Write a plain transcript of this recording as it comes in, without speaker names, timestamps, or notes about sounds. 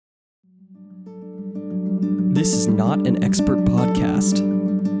This is not an expert podcast. Not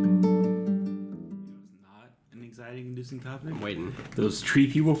an anxiety-inducing topic. I'm waiting. Those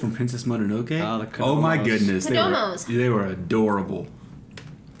tree people from Princess Mononoke. Oh, the Kodomos. Oh my goodness, Kodomos. they were adorable.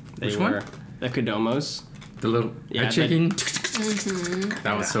 Which one? The Kodomos. The little Yeah, head shaking.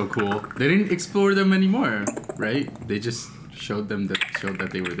 That was so cool. They didn't explore them anymore, right? They just showed that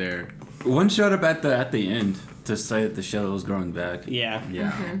they were there. One showed up at the end to say that the shell was growing back. Yeah.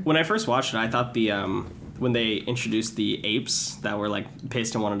 Yeah. When I first watched it, I thought when they introduced the apes that were like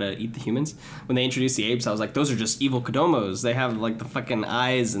pissed and wanted to eat the humans, when they introduced the apes, I was like, those are just evil Kodomos. They have like the fucking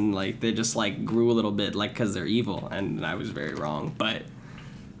eyes and like they just like grew a little bit like because they're evil, and I was very wrong. But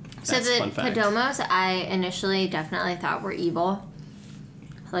So that's the fun fact. Kodomos, I initially definitely thought were evil.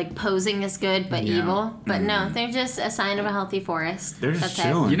 Like posing as good, but Yeah. evil. But no, they're just a sign of a healthy forest. They're just That's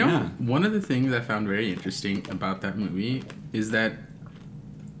chilling. You know, Yeah. one of the things I found very interesting about that movie is that,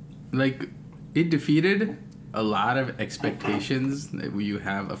 like, it defeated a lot of expectations that you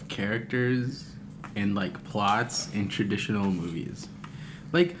have of characters and, like, plots in traditional movies.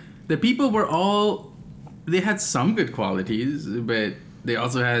 Like, the people were all... They had some good qualities, but they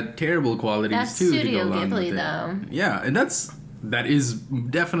also had terrible qualities, That's too, to Studio go along with Ghibli, it. though. Yeah, and that is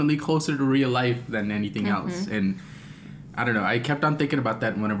definitely closer to real life than anything else. And I don't know, I kept on thinking about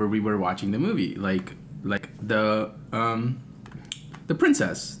that whenever we were watching the movie. Like the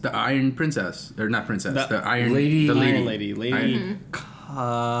princess, the Iron Princess, or not princess, the Iron Lady- the Iron Lady.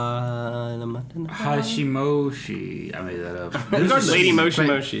 Hashimoshi. I made that up. Regardless. Lady Moshi But,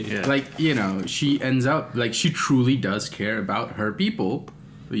 Moshi. Yeah. Like, you know, she ends up, like, she truly does care about her people,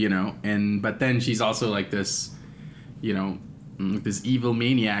 you know, but then she's also like this, you know, this evil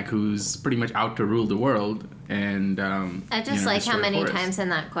maniac who's pretty much out to rule the world. And I just you know, like how destroy many forests. times in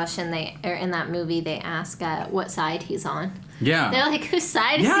that question in that movie they ask what side he's on. Yeah. They're like, whose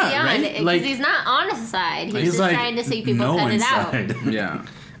side is Yeah, he on? right? Because Like- he's not on his side. He's just like, trying to see people no cut it one's out. side. Yeah.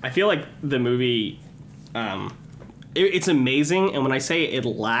 I feel like the movie, it's amazing, and when I say it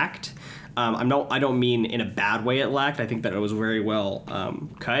lacked, I don't mean in a bad way it lacked. I think that it was very well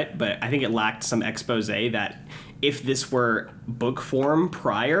cut, but I think it lacked some expose that if this were book form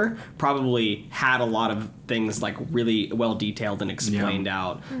prior, probably had a lot of things like really well detailed and explained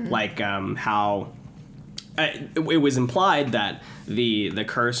out, like how it was implied that the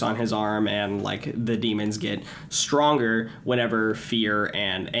curse on his arm and like the demons get stronger whenever fear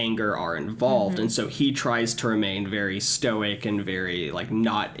and anger are involved, and so he tries to remain very stoic and very like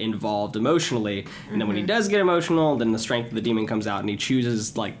not involved emotionally, and then when he does get emotional, then the strength of the demon comes out, and he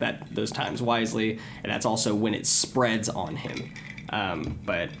chooses like those times wisely, and that's also when it spreads on him.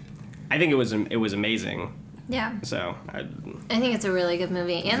 But I think it was amazing. Yeah. So I think it's a really good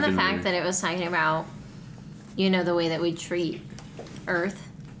movie. And the good fact movie. that it was talking about, you know, the way that we treat Earth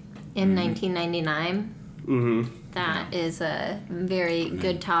in 1999. That is a very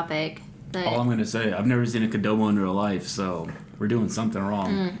good topic. That All I'm gonna say, I've never seen a Kodomo in real life, so we're doing something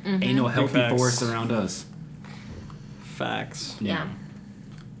wrong. Ain't no healthy facts. forest around us. facts. yeah.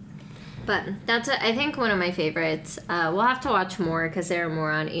 But that's, I think, one of my favorites. We'll have to watch more because there are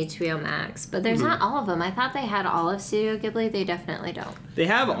more on HBO Max. But there's not all of them. I thought they had all of Studio Ghibli. They definitely don't. They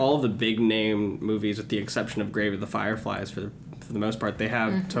have all the big name movies with the exception of Grave of the Fireflies for the most part. They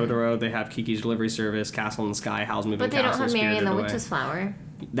have Totoro, they have Kiki's Delivery Service, Castle in the Sky, Howl's Moving But they Castle, don't have Mary and Spirited the Away. Witch's Flower.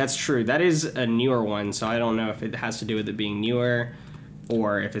 That's true. That is a newer one, so I don't know if it has to do with it being newer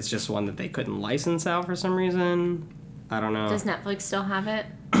or if it's just one that they couldn't license out for some reason. I don't know. Does Netflix still have it?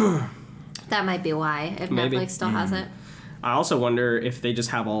 That might be why, if Maybe. Netflix still has it. I also wonder if they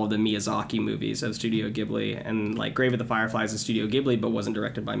just have all of the Miyazaki movies of Studio Ghibli, and like Grave of the Fireflies is Studio Ghibli but wasn't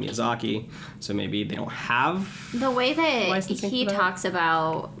directed by Miyazaki, so maybe they don't have. The way that Licensing he for that? talks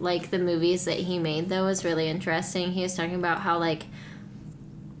about, like, the movies that he made, though, is really interesting. He was talking about how, like,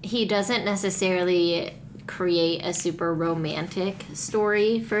 he doesn't necessarily create a super romantic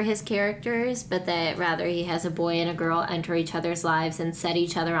story for his characters, but that rather he has a boy and a girl enter each other's lives and set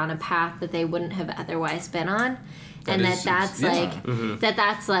each other on a path that they wouldn't have otherwise been on. And that's like,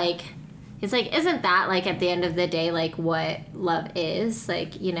 it's like, isn't that, like, at the end of the day, like, what love is?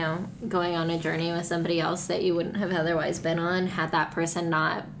 Like, you know, going on a journey with somebody else that you wouldn't have otherwise been on had that person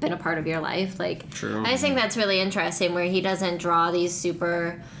not been a part of your life. Like, True. I just think that's really interesting where he doesn't draw these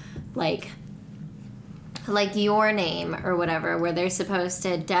super, like Your Name or whatever, where they're supposed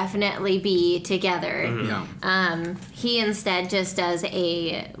to definitely be together. Yeah. He instead just does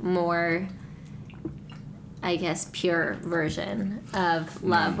a more, I guess, pure version of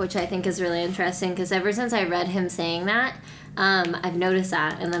love, which I think is really interesting because ever since I read him saying that, I've noticed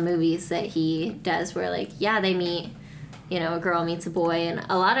that in the movies that he does where, like, yeah, they meet A Girl Meets a Boy, and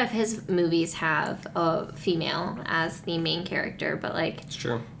a lot of his movies have a female as the main character, but like It's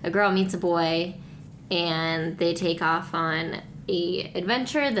true. A Girl Meets a Boy, and they take off on a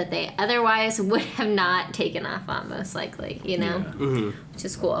adventure that they otherwise would have not taken off on, most likely, which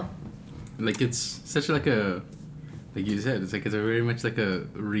is cool. Like, it's such like a, like you said, it's very much like a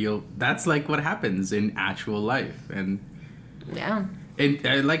real, that's like what happens in actual life. And Yeah. And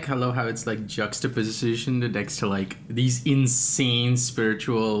I love how it's like juxtapositioned next to like these insane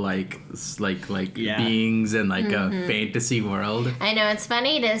spiritual like beings and like a fantasy world. I know, it's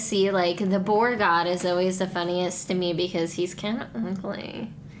funny to see, like, the boar god is always the funniest to me because he's kind of ugly.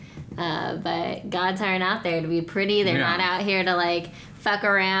 But gods aren't out there to be pretty. They're not out here to, like, fuck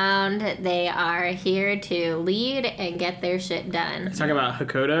around. They are here to lead and get their shit done. Are you talking about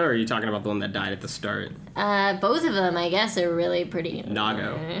Hakoda, or are you talking about the one that died at the start? Both of them, I guess, are really pretty.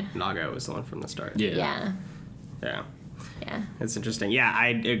 Nago. Nago was the one from the start. Yeah. Yeah. Yeah. It's interesting. Yeah, I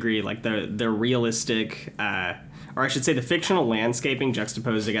agree. Like the realistic, or I should say the fictional landscaping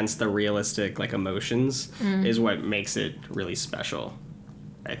juxtaposed against the realistic like emotions is what makes it really special.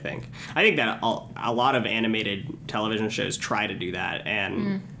 I think that a lot of animated television shows try to do that,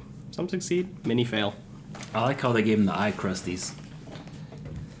 and some succeed, many fail. I like how they gave him the eye crusties.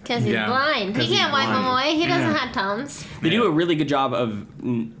 Because he's blind. He can't wipe them away. He doesn't have Tums. They do a really good job of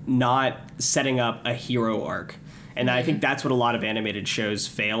not setting up a hero arc. And I think that's what a lot of animated shows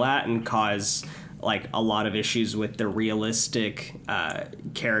fail at and cause like a lot of issues with the realistic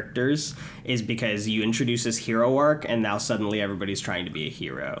characters, is because you introduce this hero arc and now suddenly everybody's trying to be a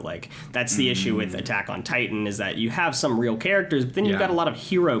hero. Like that's the issue with Attack on Titan, is that you have some real characters, but then you've got a lot of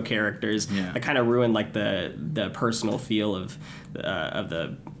hero characters that kind of ruin like the personal feel of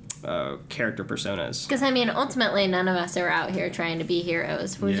the character personas. Because, I mean, ultimately, none of us are out here trying to be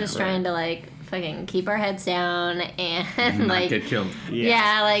heroes. We're just trying to, like, fucking keep our heads down and, Not like... get killed.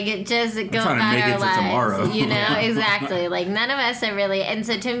 like, just go trying to about make our it to lives. tomorrow. Exactly. Like, none of us are really... And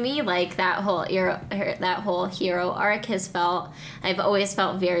so, to me, like, that whole hero arc has felt... I've always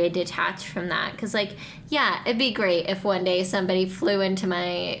felt very detached from that. Because, like, yeah, it'd be great if one day somebody flew into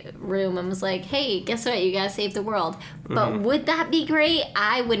my room and was like, hey, guess what? You gotta save the world. But would that be great?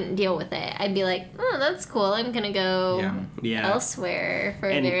 I wouldn't deal with it. I'd be like, oh, that's cool. I'm gonna go elsewhere for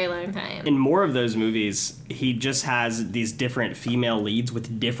a very long time. In more of those movies, he just has these different female leads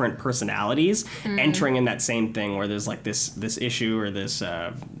with different personalities entering in that same thing, where there's like this issue or this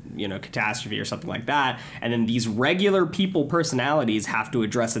catastrophe or something like that, and then these regular people personalities have to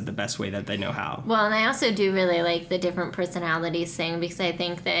address it the best way that they know how. Well, and I also do really like the different personalities thing, because I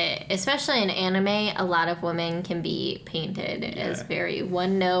think that, especially in anime, a lot of women can be painted as very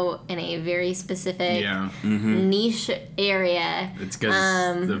one note in a very specific niche area. It's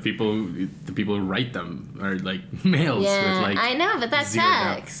because the people who write them are like males with like I know, but that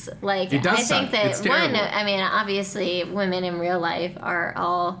sucks. Like, it does I think suck. that It's terrible. I mean, obviously, women in real life are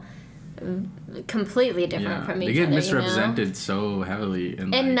all completely different from each they get other. misrepresented so heavily,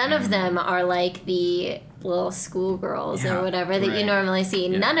 And none of them are like the little schoolgirls or whatever that you normally see.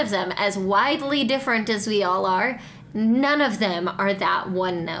 Yeah. None of them, as widely different as we all are, none of them are that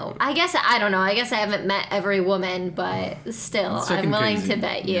one note. I guess, I don't know, I guess I haven't met every woman, but still, It's I'm fucking willing crazy. to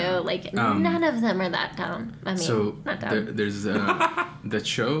bet you, like, none of them are that dumb. I mean, So not dumb. there's that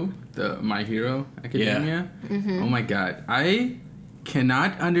show, the My Hero Academia. Oh my god, I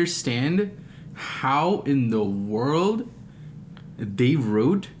cannot understand how in the world they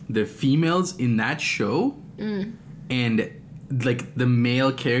wrote the females in that show and like the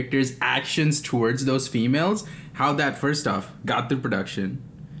male characters' actions towards those females, how that first off got through production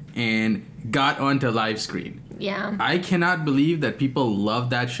and got onto live screen. Yeah. I cannot believe that people love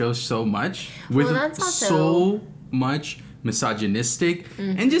that show so much with that's also- so much misogynistic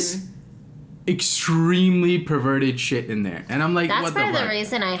and just extremely perverted shit in there. And I'm like, That's what part of the the fuck?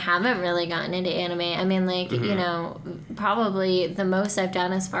 reason I haven't really gotten into anime. I mean, like, probably the most I've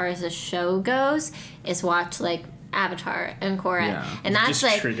done as far as a show goes is watch, like, Avatar and Korra. Yeah. And that's, Just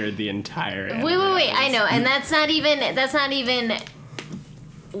like... triggered the entire anime Wait, I audience. know. And that's not even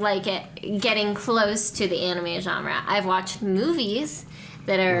like getting close to the anime genre. I've watched movies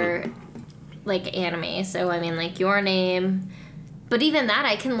that are like anime. So, I mean, like Your Name... But even that,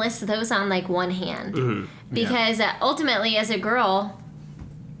 I can list those on, like, one hand. Because ultimately, as a girl,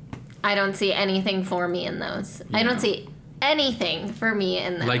 I don't see anything for me in those. I don't see anything for me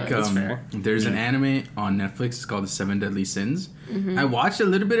in those. Like, fair. there's an anime on Netflix. It's called The Seven Deadly Sins. I watched a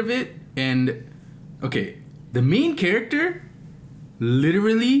little bit of it, and okay, the main character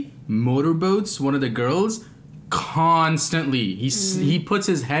literally motorboats one of the girls constantly. He puts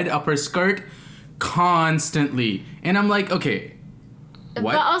his head up her skirt constantly, and I'm like, okay, what?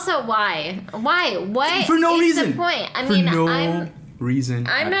 But also, why? What For no is reason. the point? I For mean, no reason.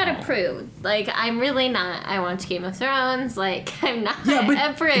 I'm at not all. a prude. Like, I'm really not. I watch Game of Thrones. Like, I'm not Yeah, but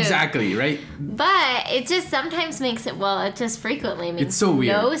a prude. exactly, right? But it just sometimes makes it, well, it just frequently makes It's so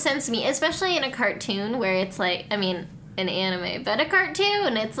weird. no sense to me, especially in a cartoon where it's like, I mean, an anime, but a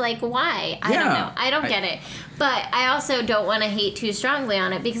cartoon, it's like, why? I don't Yeah. know. I don't get it. But I also don't want to hate too strongly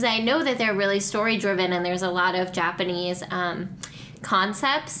on it because I know that they're really story driven and there's a lot of Japanese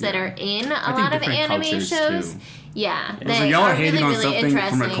concepts that are in a think lot of different anime cultures, shows. too. Yeah. So They y'all are are hating really, on really something from a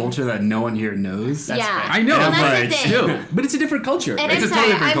interesting. culture that no one here knows. Yeah. I know, And that's but the thing. still, but it's a different culture. And right? I'm It's a sorry,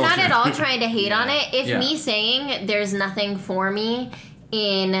 totally I'm different not at culture. all trying to hate on it. If Yeah. me saying there's nothing for me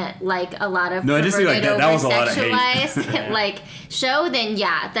in like a lot of No, I just feel like perverted, that was a lot of hate. over-sexualized, like show, then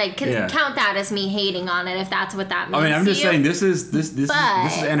yeah, like Yeah. count that as me hating on it if that's what that means. I mean, I'm to just you. saying this is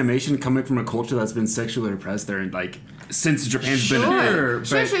But- animation coming from a culture that's been sexually oppressed there, and like since Japan's been a thing. Sure, Sure, but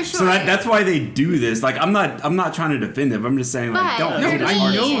sure, sure. So that's why they do this. Like, I'm not trying to defend them. I'm just saying, like, But don't for hate I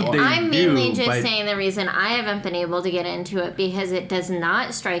on me, know they I'm mainly do, just but- saying the reason I haven't been able to get into it because it does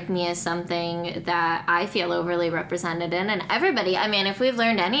not strike me as something that I feel overly represented in. And everybody, I mean, if we've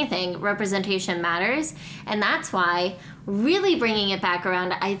learned anything, representation matters. And that's why, really bringing it back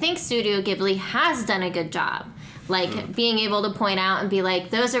around, I think Studio Ghibli has done a good job. Like, being able to point out and be like,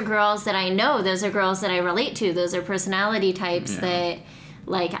 those are girls that I know, those are girls that I relate to, those are personality types that,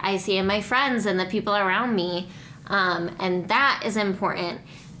 like, I see in my friends and the people around me. And that is important.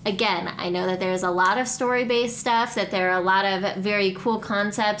 Again, I know that there's a lot of story-based stuff, that there are a lot of very cool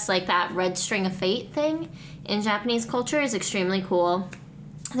concepts, like that red string of fate thing in Japanese culture is extremely cool.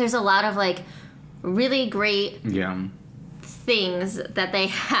 There's a lot of, like, really great Yeah. things that they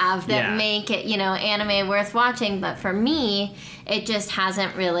have that Yeah. make it, you know, anime worth watching. But for me, it just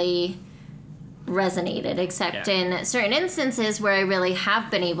hasn't really resonated, except Yeah. in certain instances where I really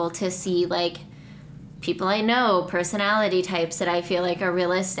have been able to see, like, people I know, personality types that I feel like are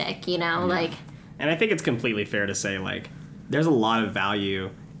realistic, you know, like, And I think it's completely fair to say, like, there's a lot of value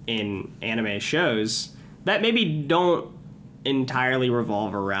in anime shows that maybe don't entirely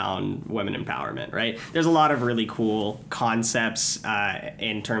revolve around women empowerment, right? There's a lot of really cool concepts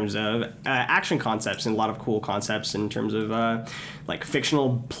in terms of action concepts and a lot of cool concepts in terms of like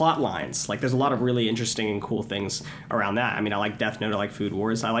fictional plot lines. Like, there's a lot of really interesting and cool things around that. I mean, I like Death Note, I like Food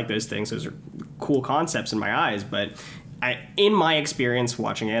Wars, I like those things. Those are cool concepts in my eyes, but in my experience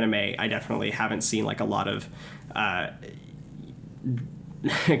watching anime, I definitely haven't seen like a lot of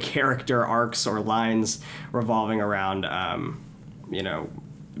character arcs or lines revolving around, you know,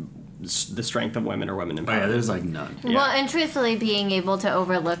 the strength of women or women Oh, yeah, empowerment. there's like none. Yeah. well, and truthfully, being able to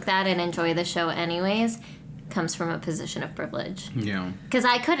overlook that and enjoy the show anyways comes from a position of privilege. Yeah. Because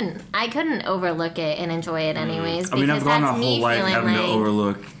I couldn't overlook it and enjoy it anyways. I mean, I've because gone that's a me whole life feeling having like, to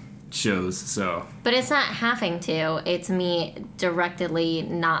overlook shows, so but it's not having to. It's me directly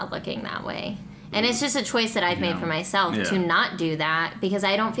not looking that way, and it's just a choice that I've made for myself Yeah. to not do that because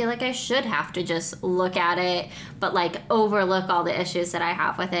I don't feel like I should have to just look at it, but like overlook all the issues that I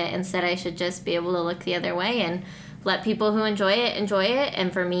have with it. Instead, I should just be able to look the other way and let people who enjoy it.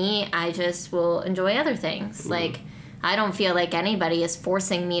 And for me, I just will enjoy other things. Like, I don't feel like anybody is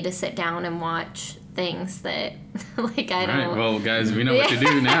forcing me to sit down and watch things that like I All right. don't. Well, guys, we know what to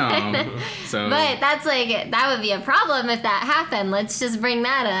do now. So But that's like, that would be a problem if that happened. Let's just bring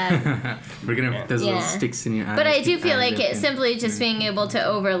that up. we're gonna put those little Yeah. sticks in your eyes. But I do feel eyes like it and- simply just being able to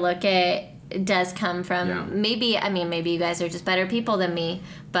overlook it does come from Yeah. maybe you guys are just better people than me,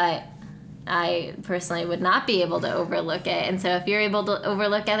 but I personally would not be able to overlook it. And so if you're able to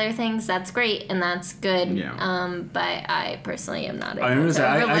overlook other things, that's great and that's good. Yeah. But I personally am not able I remember to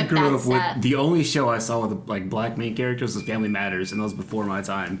overlook I grew that up stuff. with the only show I saw with like black main characters was Family Matters, and that was before my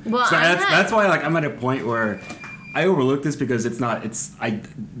time. Well, so I'm not- that's why like I'm at a point where I overlook this because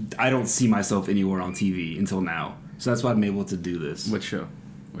I don't see myself anywhere on TV until now. So that's why I'm able to do this. What show?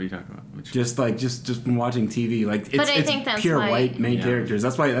 What are you talking about? Which Just from watching TV, like it's, But I it's think that's pure why- white main Yeah. characters.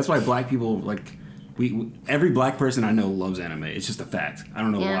 That's why black people like every black person I know loves anime. It's just a fact. I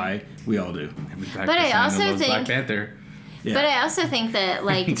don't know Yeah. why. We all do. But I also think- Black Panther. Yeah. But I also think that,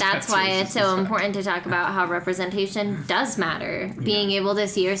 like, that's That's why racist it's as so fuck. important to talk about how representation does matter. Being able to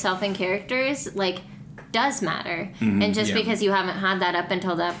see yourself in characters, like, does matter. And just yeah. because you haven't had that up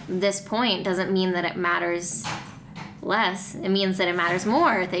until this point doesn't mean that it matters less. It means that it matters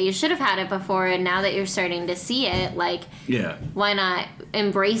more, that you should have had it before, and now that you're starting to see it, like, Yeah. why not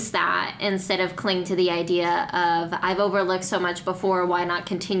embrace that instead of cling to the idea of I've overlooked so much before, why not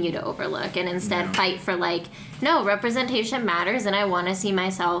continue to overlook and instead fight for, like, no, representation matters and I want to see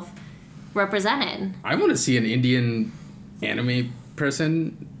myself represented. I want to see an Indian anime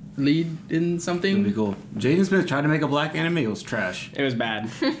person lead in something. That'd be cool. Jaden Smith tried to make a black anime. It was trash. It was bad.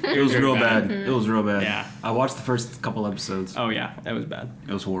 It was real bad. It was real bad. Yeah. I watched the first couple episodes. Oh yeah, it was bad.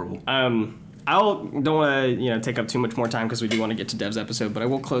 It was horrible. I don't want to take up too much more time because we do want to get to Dev's episode, but I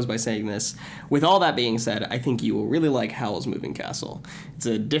will close by saying this. With all that being said, I think you will really like Howl's Moving Castle. It's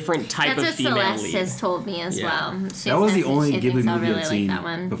a different type That's of what female Celeste lead. has told me as Yeah. well. That was the only she Ghibli thinks I'll movie really I'd like seen that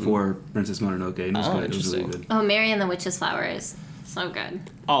one. before Princess Mononoke. And it was Oh, good. It was really interesting. good. Oh, Mary and the Witch's Flower is so good.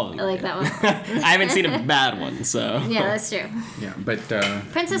 All of them. I like that one. I haven't seen a bad one, so. Yeah, that's true. Yeah, but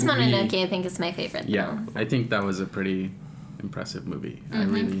Princess Mononoke, I think, is my favorite. Yeah, though. I think that was a pretty impressive movie. I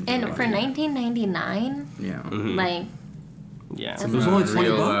really enjoyed And it. for 1999, Yeah. like Yeah. It was only 20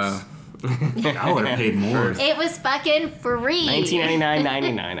 Real, bucks. I would have paid more. it was fucking free.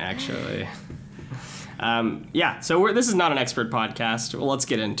 1999.99 actually. Yeah, so this is not an expert podcast. Well, let's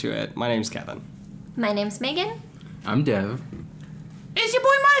get into it. My name's Kevin. My name's Megan. I'm Dev. It's your boy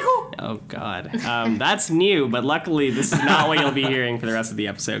Michael. Oh God, that's new. But luckily, this is not what you'll be hearing for the rest of the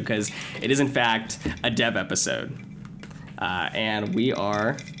episode because it is in fact a Dev episode, and we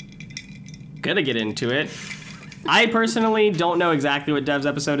are gonna get into it. I personally don't know exactly what Dev's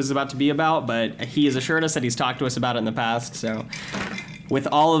episode is about to be about, but he has assured us that he's talked to us about it in the past. So, with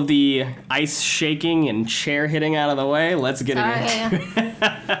all of the ice shaking and chair hitting out of the way, let's get it in. Sorry.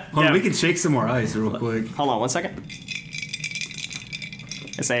 Hold on, Yeah. we can shake some more ice real quick. Hold on 1 second.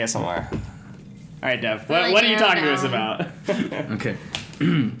 It's ASMR. All right, Dev. What are you talking to us about? Okay.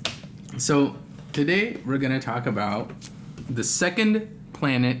 So today we're gonna talk about the second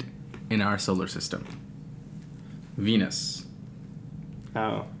planet in our solar system, Venus,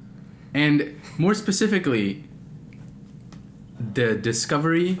 Oh. and more specifically, the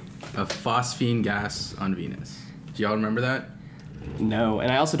discovery of phosphine gas on Venus. Do y'all remember that? No,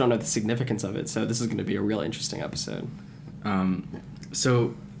 and I also don't know the significance of it, so this is going to be a real interesting episode.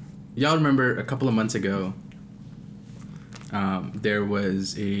 So, y'all remember a couple of months ago, there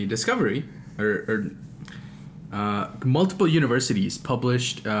was a discovery, or multiple universities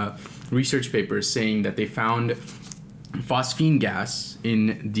published research papers saying that they found phosphine gas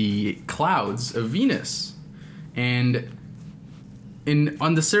in the clouds of Venus. And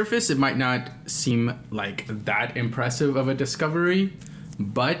on the surface, it might not seem like that impressive of a discovery,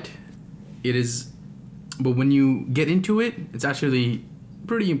 but it is. But when you get into it, it's actually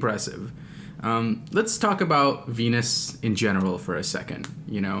pretty impressive. Let's talk about Venus in general for a second.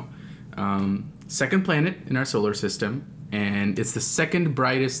 Second planet in our solar system, and it's the second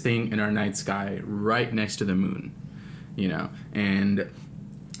brightest thing in our night sky, right next to the moon. And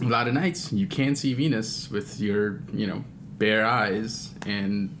a lot of nights you can't see Venus with your, bare eyes,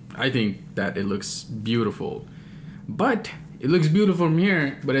 and I think that it looks beautiful. But it looks beautiful from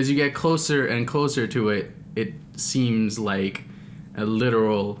here, but as you get closer and closer to it, it seems like a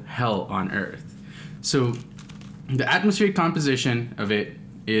literal hell on Earth. So the atmospheric composition of it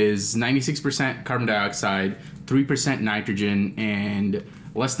is 96% carbon dioxide, 3% nitrogen, and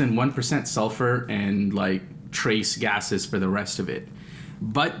less than 1% sulfur and trace gases for the rest of it.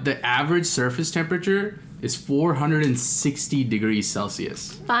 But the average surface temperature is 460 degrees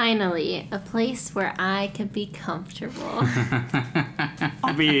Celsius. Finally, a place where I could be comfortable.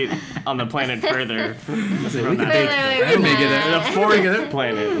 I'll be on the planet further. We could Wait, bake, wait, I can make it wait. there. The fourth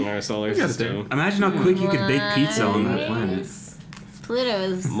planet in our solar got system. imagine how quick you could bake pizza on that planet. Nice. Pluto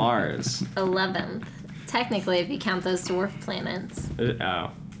is Mars. 11th. Technically, if you count those dwarf planets.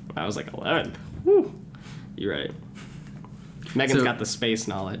 Oh, I was like 11. Woo. You're right. Megan's So- got the space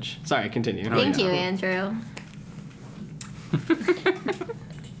knowledge. Sorry, continue. Thank yeah. you, Andrew.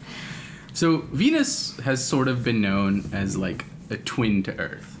 So Venus has sort of been known as like a twin to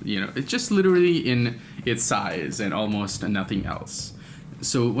Earth. It's just literally in its size and almost nothing else.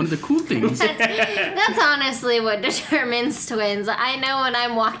 So one of the cool things. That's honestly what determines twins. I know when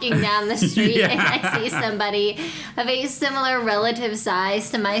I'm walking down the street and I see somebody of a similar relative size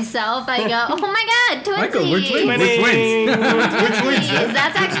to myself, I go, "Oh my God, twinsies!" Michael, we're twins. Winning. Twinsies.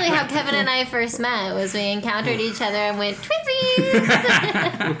 That's actually how Kevin and I first met. Was we encountered each other and went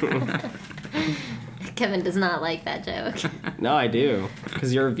twinsies. Kevin does not like that joke. No, I do.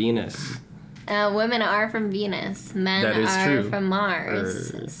 Because you're Venus. Women are from Venus. Men That is are true. from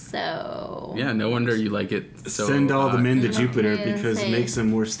Mars. So Yeah, no wonder you like it. So Send all the men to I'm Jupiter gonna because say- it makes them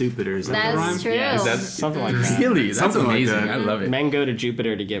more stupider. Is that the rhyme? that's true. Yeah, That's something like that. Really, that's Something like amazing. that. I love it. Men go to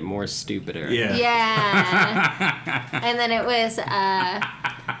Jupiter to get more stupider. Yeah. Yeah. And then it was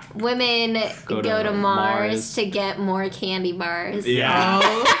women Go go to to Mars Mars. to get more candy bars. Yeah.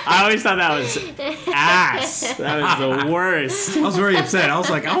 I always thought that was ass. That was the worst. I was very upset. I was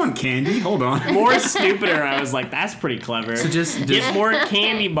like, I want candy. Hold on. More stupider. I was like, that's pretty clever. So just Get more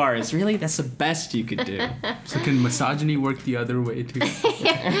candy bars. Really? That's the best you could do. so can misogyny work the other way too?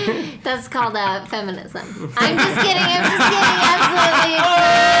 That's called feminism. I'm just kidding. Absolutely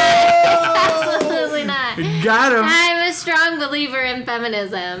not. Absolutely not. Got him. I'm a strong believer in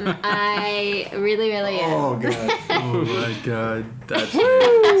feminism. I really, really am. Oh god. Oh my god, that's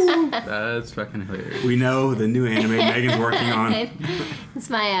hilarious. That's fucking hilarious. We know the new anime Megan's working on. It's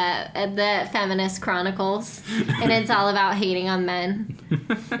my the Feminist Chronicles, and it's all about hating on men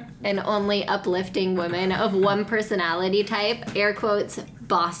and only uplifting women of one personality type. Air quotes,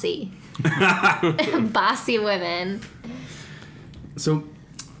 bossy, bossy women. So,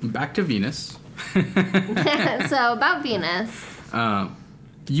 back to Venus. So about Venus,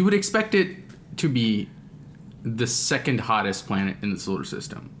 You would expect it to be the second hottest planet in the solar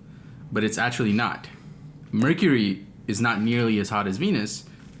system, but it's actually not. Mercury is not nearly as hot as Venus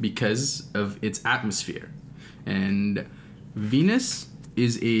because of its atmosphere. And Venus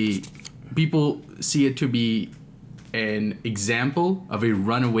people see it to be an example of a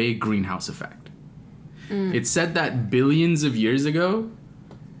runaway greenhouse effect. It's said that billions of years ago,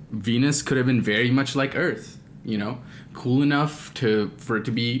 Venus could have been very much like Earth, cool enough for it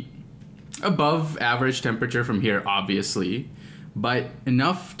to be above average temperature from here, obviously, but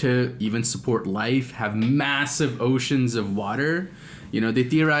enough to even support life, have massive oceans of water. They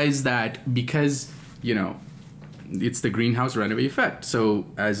theorize that because, it's the greenhouse runaway effect. So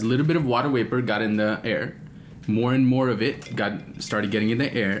as a little bit of water vapor got in the air, more and more of it started getting in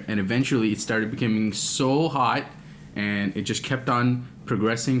the air, and eventually it started becoming so hot, and it just kept on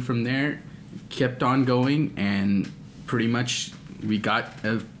progressing from there, kept on going, and pretty much we got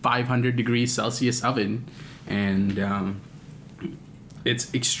a 500 degrees Celsius oven, and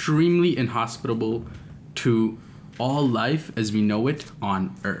it's extremely inhospitable to all life as we know it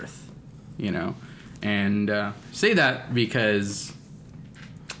on Earth, and say that because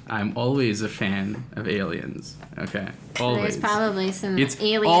I'm always a fan of aliens. Okay, always. there's probably some It's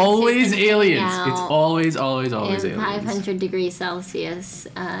aliens. always who can hang aliens. out It's always aliens. in 500 degrees Celsius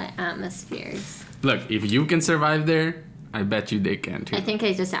atmospheres. Look, if you can survive there, I bet you they can too. I think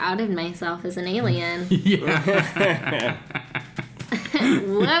I just outed myself as an alien. Yeah.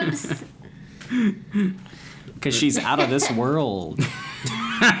 Whoops. Because she's out of this world.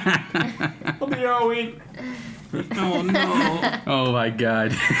 I'll be here all week. Oh no. Oh my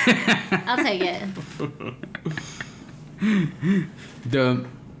god. I'll take it.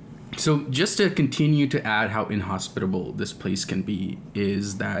 So just to continue to add how inhospitable this place can be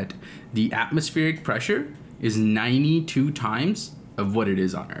is that the atmospheric pressure is 92 times of what it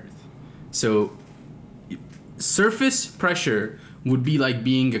is on Earth. So surface pressure would be like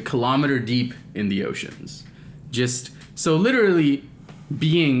being a kilometer deep in the oceans. So literally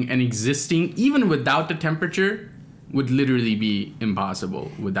being and existing, even without the temperature, would literally be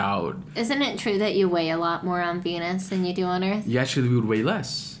impossible without. Isn't it true that you weigh a lot more on Venus than you do on Earth? You actually would weigh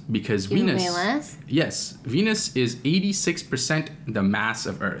less because You Venus. weigh less? Yes, Venus is 86% the mass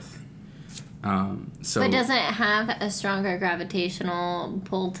of Earth. So But doesn't it have a stronger gravitational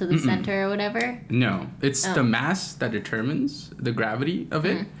pull to the center or whatever? no, it's Oh. the mass that determines the gravity of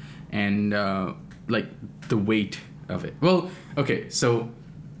it, and like the weight of it. Well, okay, so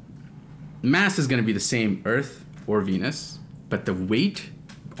mass is going to be the same Earth or Venus, but the weight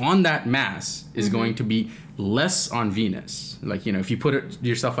on that mass is going to be less on Venus. Like, if you put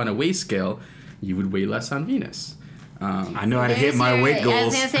yourself on a weight scale, you would weigh less on Venus. I know how to hit There's my your- weight I was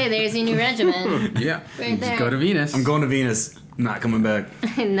goals. gonna say, there's your new regimen. Yeah, Right you just there. go to Venus. I'm going to Venus. I'm not coming back.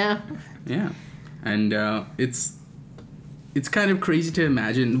 No. Yeah, and it's kind of crazy to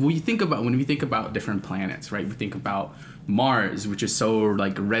imagine. When we think about different planets, right? We think about Mars, which is so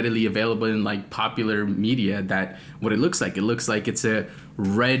like readily available in like popular media that what it looks like it's a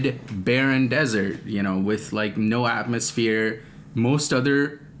red barren desert, with like no atmosphere. Most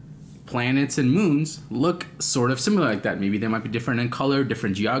other planets and moons look sort of similar like that. Maybe they might be different in color,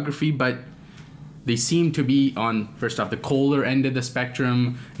 different geography, but they seem to be on, first off, the colder end of the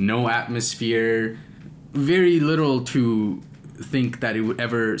spectrum, no atmosphere, very little to think that it would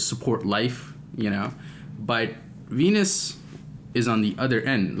ever support life, But Venus is on the other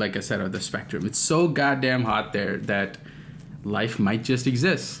end, like I said, of the spectrum. It's so goddamn hot there that life might just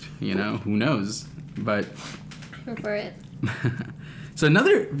exist, Who knows? But Go for it. so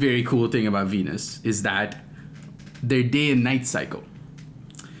another very cool thing about Venus is that their day and night cycle.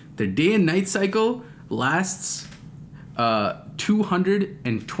 Their day and night cycle lasts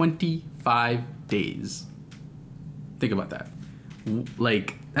 225 days. Think about that.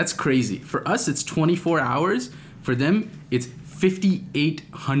 Like, that's crazy. For us, it's 24 hours. For them, it's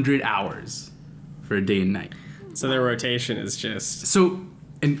 5,800 hours for a day and night. So their rotation is just... So,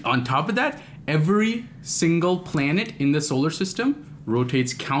 and on top of that, every single planet in the solar system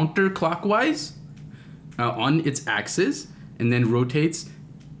rotates counterclockwise on its axis, and then rotates.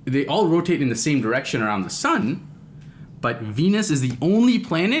 They all rotate in the same direction around the sun, but Venus is the only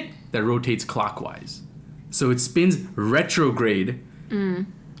planet that rotates clockwise. So it spins retrograde in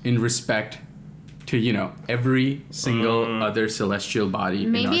respect to, every single other celestial body in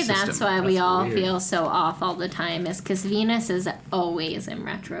our Maybe system. that's why we all weird. feel so off all the time, is because Venus is always in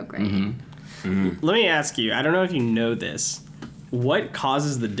retrograde. Let me ask you, I don't know if you know this, what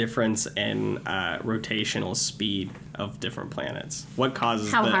causes the difference in rotational speed of different planets? What causes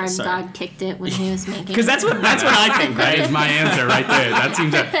How hard sorry. God kicked it when he was making Because that's what I think, That right? is my answer right there. That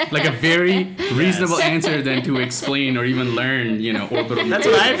seems like a very reasonable answer than to explain or even learn, orbital. That's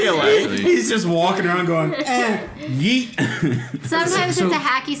what I feel like. He's just walking around going, yeet. Sometimes So- it's a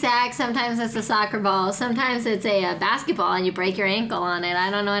hacky sack, sometimes it's a soccer ball, sometimes it's a basketball and you break your ankle on it. I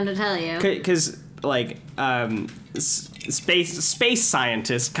don't know what to tell you. Because space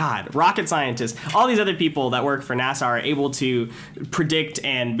scientists, rocket scientists, all these other people that work for NASA are able to predict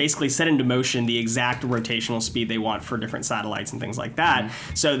and basically set into motion the exact rotational speed they want for different satellites and things like that.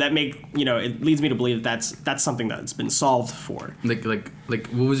 So that it leads me to believe that that's something that's been solved for. Like,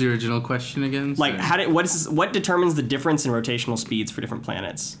 what was the original question again? Like, Sorry. what determines the difference in rotational speeds for different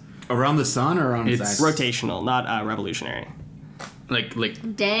planets? Around the sun or around its It's axis? Rotational, not revolutionary. like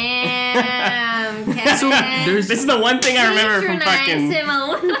Damn, Kevin. So there's This is the one thing I remember from Patronize fucking him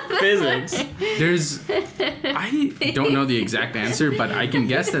on physics. I don't know the exact answer, but I can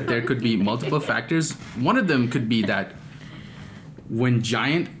guess that there could be multiple factors. One of them could be that when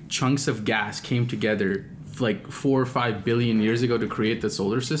giant chunks of gas came together like 4 or 5 billion years ago to create the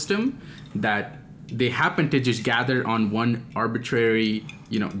solar system, that they happened to just gather on one arbitrary,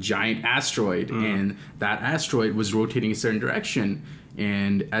 giant asteroid, and that asteroid was rotating a certain direction.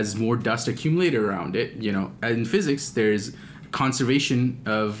 And as more dust accumulated around it, in physics, there's conservation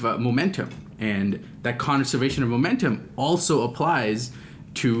of momentum, and that conservation of momentum also applies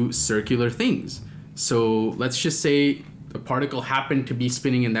to circular things. So let's just say a particle happened to be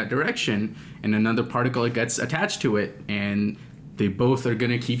spinning in that direction, and another particle gets attached to it, and they both are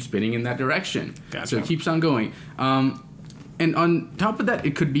going to keep spinning in that direction. Gotcha. So it keeps on going. And on top of that,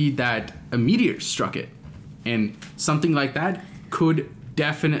 it could be that a meteor struck it. And something like that could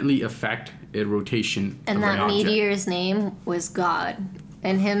definitely affect a rotation And of that an object. meteor's name was God.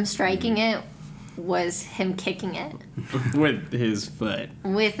 And him striking it was him kicking it With his foot,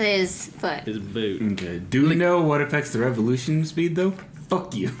 with his foot. his boot. Okay. Do we know what affects the revolution speed, though?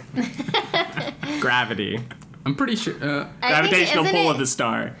 Fuck you. Gravity. I'm pretty sure. I think- Gravitational isn't pull it- of the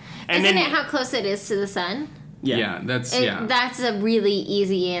star. And Isn't then, it how close it is to the sun? Yeah, that's yeah. That's a really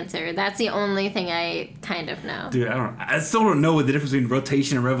easy answer. That's the only thing I kind of know. Dude, I still don't know what the difference between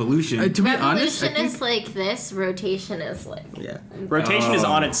rotation and revolution. To be honest, I Revolution think is like this. Rotation is like. yeah. Rotation is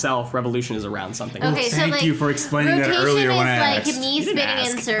on itself. Revolution is around something. Okay, so Thank like you for explaining that rotation earlier when I is like asked. me You didn't spinning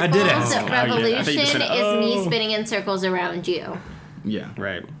in ask. circles. I did ask. Oh, yeah. I thought you Revolution just said, is me oh. spinning in circles around you. yeah.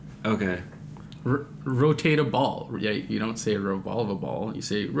 Right. Okay. Rotate a ball. Yeah, you don't say revolve a ball. You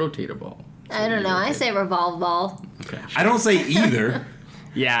say rotate a ball. I don't know. I say revolve ball. Okay. I don't say either.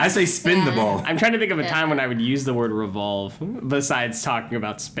 Yeah. I say spin the Yeah. ball. I'm trying to think of a Yeah. time when I would use the word revolve besides talking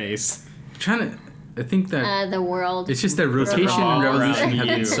about space. I think that The world. it's just that rotation and revolves revolution around have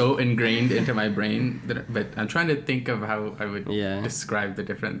been you. so ingrained into my brain but I'm trying to think of how I would Yeah. describe the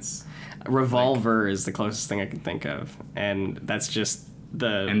difference. Revolver is the closest thing I can think of, and that's just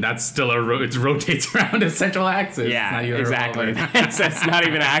the And that's still it rotates around a central axis. It's yeah, not even a exactly. revolver. that's not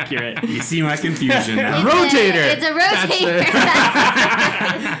even accurate. You see my confusion now. Rotator. It's a That's rotator.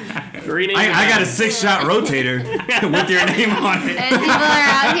 Rename I got a 6-shot rotator with your name on it. And people are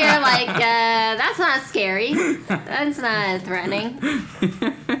out here like, that's not scary. That's not threatening.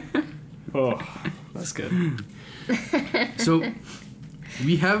 Oh, that's good. So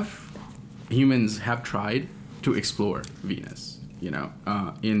humans have tried to explore Venus, in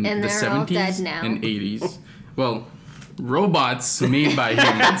And the they're all 70s dead now. and 80s. Well, robots made by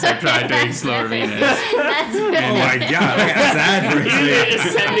humans that tried to explore Venus. That's Oh my god, I got sad for a second.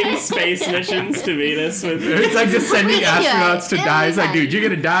 Just sending space missions to Venus with. It's like just sending We can do astronauts to it. die. It's like, It'll be dude, you're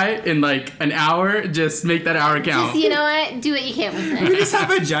gonna die in like an hour. Just make that hour count. Just, you know what? Do what you can with We it. just have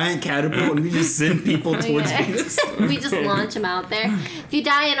a giant catapult and we just send people towards Yeah. Venus. We just launch them out there. If you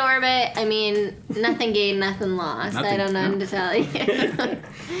die in orbit, I mean, nothing gained, nothing lost. I Nothing, don't know no. what to tell you.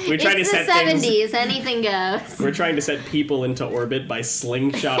 We try to It's the set things. 70s. Anything goes. We're trying to set people into orbit by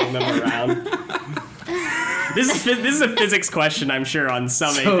slingshotting them around. This is a physics question, I'm sure, on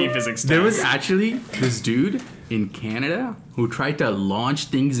some AP physics. there was tests. actually this dude in Canada who tried to launch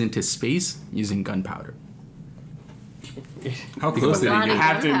things into space using gunpowder. How close did Body he get?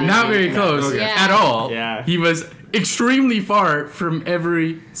 have to gunpowder. Not very close Okay. Yeah. at all. Yeah. He was extremely far from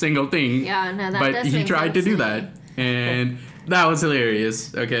every single thing. Yeah, no, that but does he make tried to sense do me. that, and that was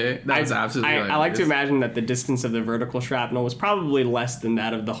hilarious. Okay, that was absolutely hilarious. I like to imagine that the distance of the vertical shrapnel was probably less than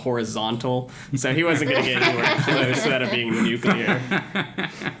that of the horizontal, so he wasn't going to get anywhere close to that of being nuclear.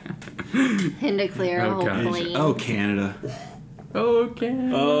 And to clear a Oh, whole gosh. plane. Oh, Canada. Okay.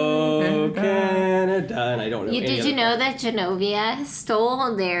 Oh, Canada. And I don't know. any Did other you know part. that Genovia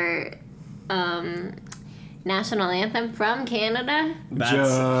stole their national anthem from Canada? That's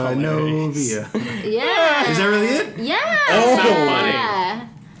hilarious. Genovia. Yeah. Is that really it? Yeah. Oh, so yeah.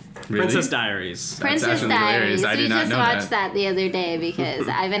 Really? Princess Diaries. Princess actually hilarious. Diaries. I did We not just know watched that. that the other day because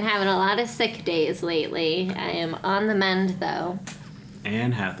I've been having a lot of sick days lately. I am on the mend though.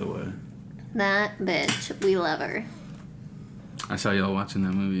 Anne Hathaway. That bitch. We love her. I saw y'all watching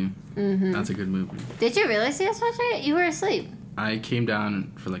that movie. Mm-hmm. That's a good movie. Did you really see us watch it? You were asleep. I came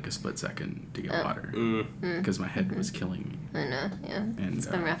down for like a split second to get water because my head was killing me. I know, yeah. And, It's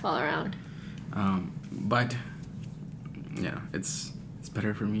been rough all around. But yeah, it's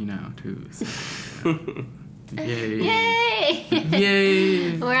better for me now too. So, yeah. Yay! Yay!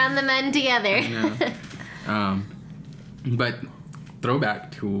 Yay! We're on the mend together. Yeah. But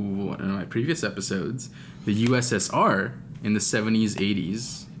throwback to one of my previous episodes, the USSR in the 70s,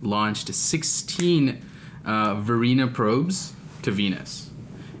 80s launched 16 Varina probes to Venus.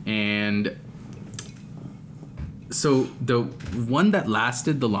 And so the one that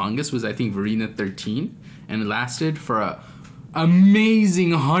lasted the longest was, I think, Varina 13, and it lasted for a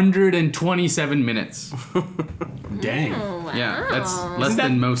amazing 127 minutes. Dang. Oh, wow. Yeah, that's less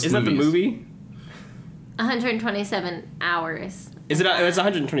than most Isn't that the movies. movie? 127 hours. Is it? It's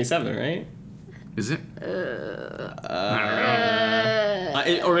 127, right? Is it?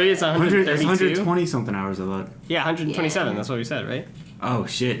 Or maybe it's 100, 132. 120 something hours, I thought. Yeah, 127. Yeah. That's what we said, right? Oh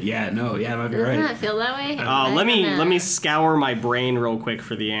shit! Yeah, no, yeah, I might be Doesn't right. that feel that way? Let me scour my brain real quick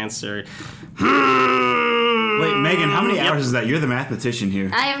for the answer. Wait, Megan, how many hours is that? You're the mathematician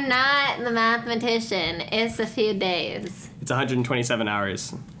here. I am not the mathematician. It's a few days. It's 127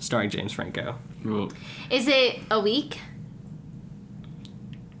 hours, starring James Franco. Well, Is it a week?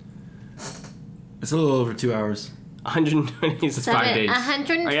 It's a little over 2 hours. 120. It's 5 days.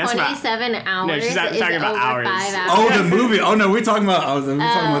 127 hours No, she's not is talking about over hours. 5 hours. Oh, the movie. Oh no, we're talking about. We're talking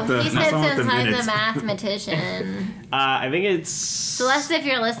about the. He not said talking about since I'm the minutes. mathematician. I think it's Celeste, if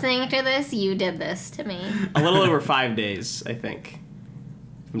you're listening to this, you did this to me. a little over 5 days. I think.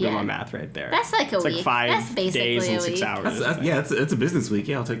 I'm doing Yeah. my math right there. That's like a it's week. like 5 That's basically days and a 6 week. hours. Yeah, it's a business week.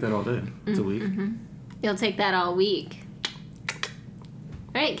 Yeah, I'll take that all day. It's a week. You'll take that all week.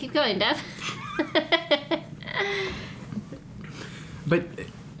 All right, keep going, Dev. But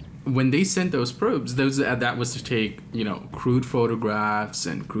when they sent those probes, those that was to take, crude photographs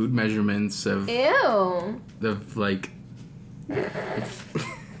and crude measurements of Ew. like.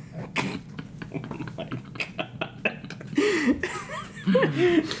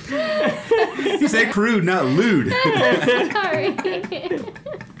 You said crude, not lewd. Sorry.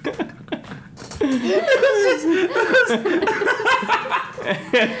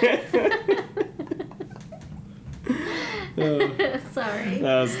 Sorry.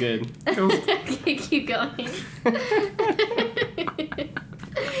 That was good. Keep going.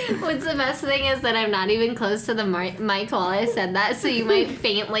 What's the best thing is that I'm not even close to the mic while I said that, so you might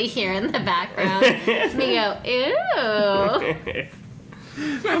faintly hear in the background me go, ew.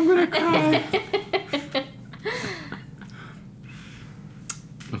 I'm gonna cry.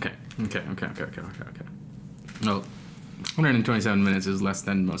 Okay. No, 127 minutes is less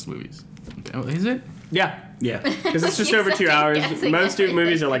than most movies. Okay. Oh, is it? Yeah, Yeah. because it's just You're over 2 hours. second-guessing Most everything.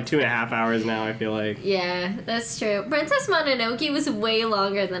 movies are like 2.5 hours now. I feel like. Yeah, that's true. Princess Mononoke was way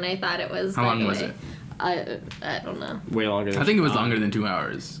longer than I thought it was. How by long the was way. it? I don't know. Way longer than I think it was longer than 2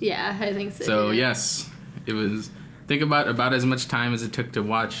 hours. Yeah, I think so. So too. yes, it was. Think about as much time as it took to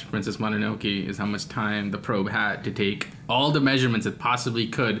watch Princess Mononoke is how much time the probe had to take all the measurements it possibly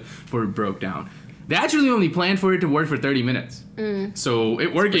could before it broke down. They actually only planned for it to work for 30 minutes. So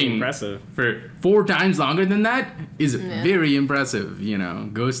it working impressive. for 4 times longer than that is very impressive, you know.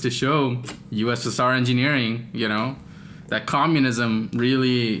 Goes to show USSR engineering, you know, that communism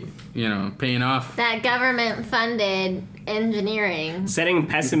really, you know, paying off. That government-funded engineering. Setting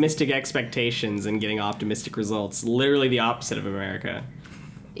pessimistic expectations and getting optimistic results. Literally the opposite of America.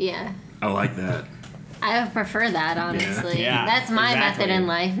 Yeah. I like that. I would prefer that, honestly. Yeah, That's my exactly. method in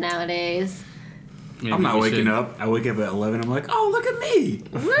life nowadays. Maybe I'm not we waking should- up. I wake up at 11. I'm like, oh, look at me.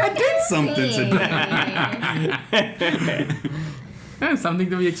 I did something today. Yeah, something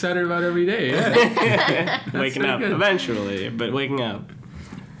to be excited about every day. Yeah. Waking so up good. eventually, but waking up.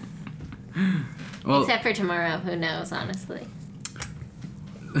 Well, Except for tomorrow, who knows, honestly.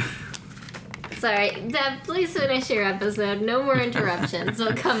 Sorry, Deb, please finish your episode. No more interruptions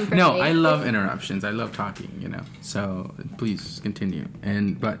will come from no, me. I love interruptions. I love talking, you know. So please continue.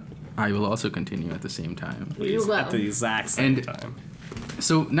 But I will also continue at the same time. You will. At the exact same And- time.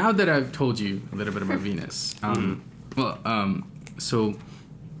 So now that I've told you a little bit about Venus, so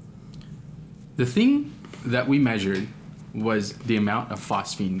the thing that we measured was the amount of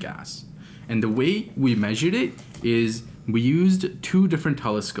phosphine gas. And the way we measured it is we used 2 different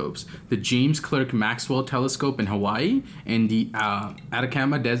telescopes, the James Clerk Maxwell telescope in Hawaii and the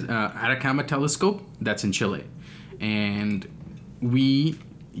Atacama telescope that's in Chile. And we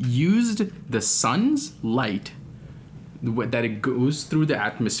used the sun's light that it goes through the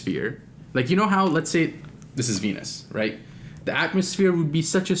atmosphere. Like, you know how, let's say this is Venus, right? The atmosphere would be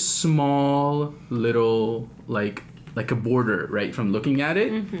such a small little, like a border, right, from looking at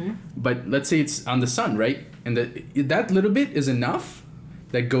it. But let's say it's on the sun, right? And that little bit is enough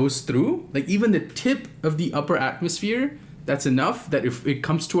that goes through, like even the tip of the upper atmosphere, that's enough that if it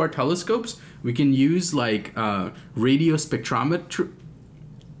comes to our telescopes, we can use like radio spectrometry.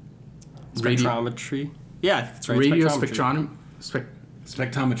 Spectrometry. Yeah, that's right. Radio spectrometry.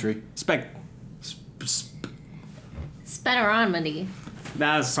 Spectrometry. Spectrometry.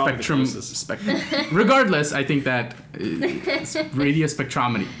 That's probably the Spectrum. closest. Regardless, I think that radio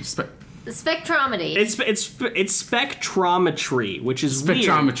spectrometry. Spectrometry. It's spectrometry, which is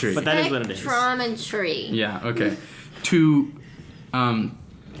Spectrometry. weird, but that is what it is. Spectrometry. Yeah. Okay. To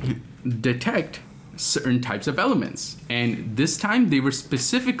detect certain types of elements, and this time they were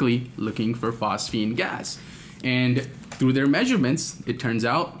specifically looking for phosphine gas, and through their measurements, it turns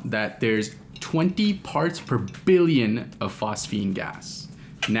out that there's 20 parts per billion of phosphine gas.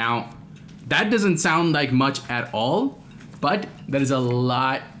 Now, that doesn't sound like much at all, but that is a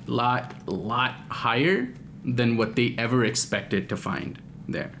lot higher than what they ever expected to find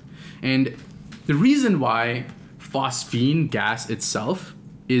there. And the reason why phosphine gas itself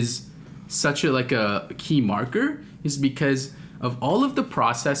is such a key marker is because of all of the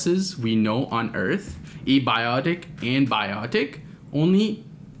processes we know on Earth, abiotic and biotic. Only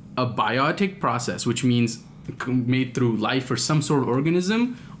a biotic process, which means made through life or some sort of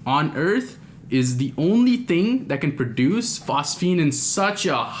organism on Earth, is the only thing that can produce phosphine in such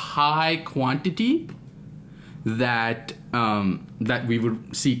a high quantity that that we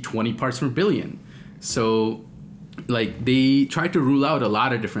would see 20 parts per billion. So, like, they try to rule out a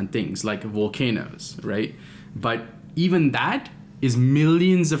lot of different things, like volcanoes, right? But even that is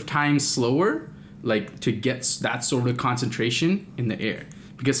millions of times slower, like, to get that sort of concentration in the air.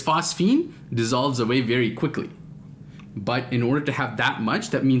 Because phosphine dissolves away very quickly. But in order to have that much,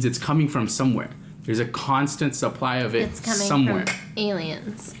 that means it's coming from somewhere. There's a constant supply of it It's coming somewhere. from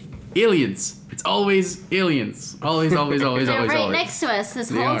aliens. Aliens. It's always aliens. Always, always, always, They're always, right always. next to us this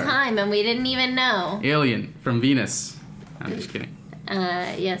They whole are. time, and we didn't even know. Alien from Venus. I'm just kidding.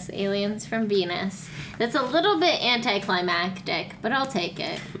 Yes, aliens from Venus. That's a little bit anticlimactic, but I'll take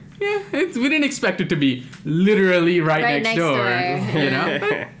it. Yeah, we didn't expect it to be literally right, Right next next door. door. You know?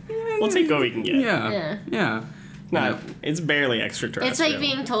 But, We'll take what we can get. yeah. No, it's barely extraterrestrial. It's like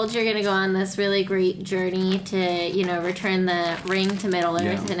being told you're gonna go on this really great journey to, return the ring to Middle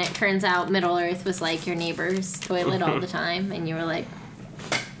Earth, Yeah. and it turns out Middle Earth was like your neighbor's toilet all the time, and you were like,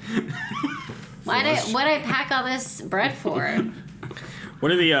 what'd I pack all this bread for?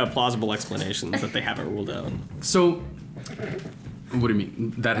 What are the plausible explanations that they haven't ruled out? So, what do you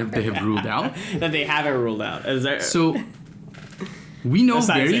mean? They have ruled out? That they haven't ruled out. Is there? So, we know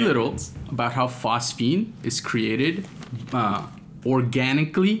Besides very little aliens. about how phosphine is created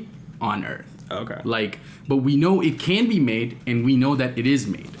organically on Earth. Okay. But we know it can be made, and we know that it is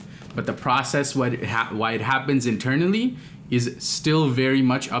made. But the process, why it happens internally, is still very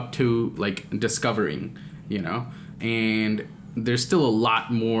much up to discovering. and there's still a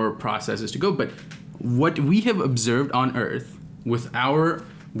lot more processes to go. But what we have observed on Earth with our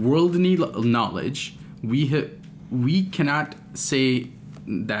worldly knowledge, we cannot say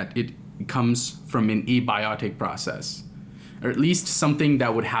that it comes from an abiotic process, or at least something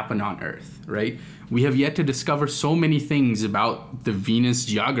that would happen on Earth, right? We have yet to discover so many things about the Venus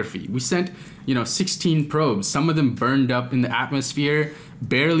geography. We sent, 16 probes. Some of them burned up in the atmosphere.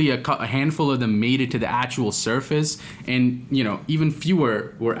 Barely a handful of them made it to the actual surface. And, even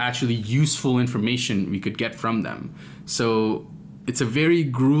fewer were actually useful information we could get from them. So it's a very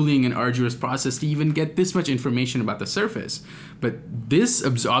grueling and arduous process to even get this much information about the surface. But this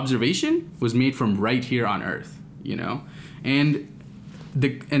observation was made from right here on Earth, And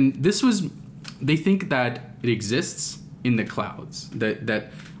this was, they think that it exists in the clouds,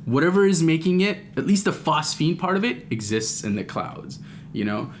 that whatever is making it, at least the phosphine part of it, exists in the clouds,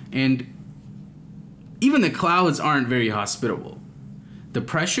 and even the clouds aren't very hospitable. The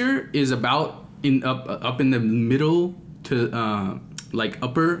pressure is about up in the middle to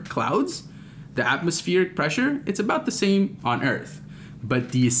upper clouds. The atmospheric pressure, it's about the same on Earth,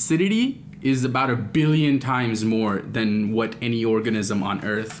 but the acidity is about 1 billion times more than what any organism on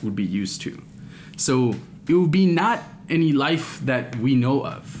Earth would be used to. So it would be not any life that we know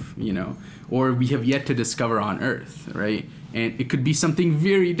of, or we have yet to discover on Earth, right? And it could be something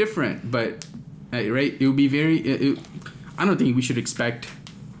very different, but, right, it would be I don't think we should expect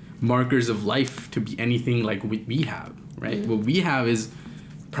markers of life to be anything like what we have, right? What we have is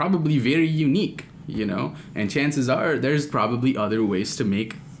probably very unique, and chances are there's probably other ways to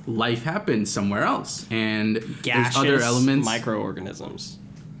make life happen somewhere else, and gaseous there's other elements, microorganisms.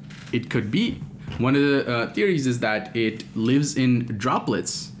 It could be. One of the theories is that it lives in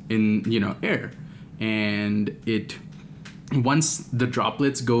droplets in air, and once the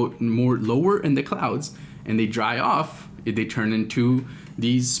droplets go more lower in the clouds and they dry off, they turn into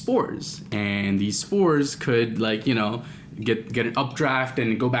these spores, and these spores could get an updraft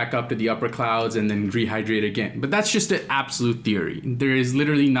and go back up to the upper clouds and then rehydrate again. But that's just an absolute theory. There is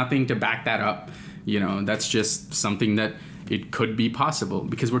literally nothing to back that up. That's just something that it could be possible,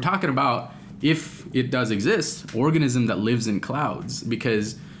 because we're talking about, if it does exist, organism that lives in clouds,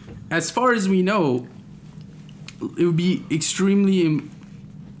 because as far as we know, it would be extremely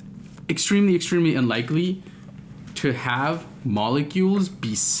unlikely to have molecules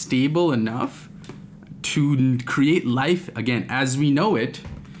be stable enough to create life again as we know it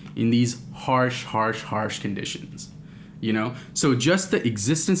in these harsh conditions. So just the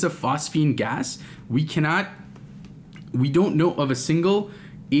existence of phosphine gas, we don't know of a single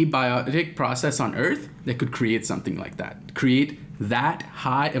abiotic process on Earth that could create something like that, create that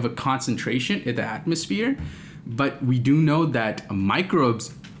high of a concentration in the atmosphere. But we do know that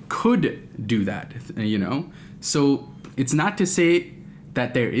microbes could do that, So it's not to say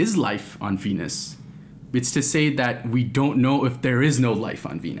that there is life on Venus. It's to say that we don't know if there is no life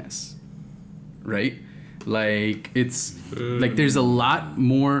on Venus, right? There's a lot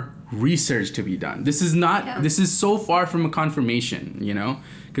more research to be done. This is so far from a confirmation,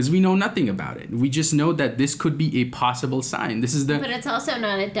 because we know nothing about it. We just know that this could be a possible sign. But it's also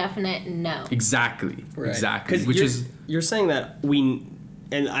not a definite no. Exactly. Right. Exactly. You're saying that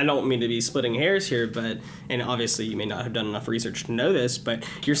and I don't mean to be splitting hairs here, and obviously you may not have done enough research to know this, but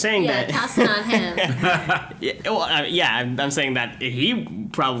you're saying that... Yeah, toss it on him. I'm saying that he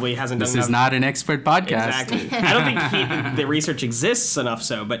probably hasn't done enough... This is not an expert podcast. Exactly. I don't think the research exists enough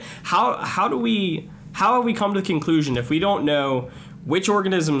so, but how have we come to the conclusion, if we don't know which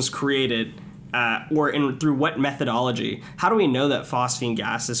organisms created through what methodology, how do we know that phosphine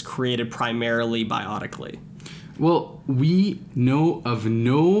gas is created primarily biotically? Well, we know of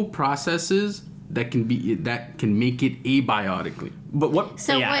no processes that can make it abiotically. But what?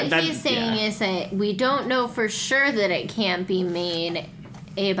 So what he's saying is that we don't know for sure that it can't be made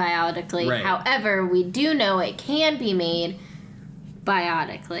abiotically. Right. However, we do know it can be made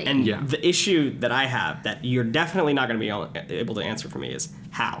biotically. And the issue that I have that you're definitely not going to be able to answer for me is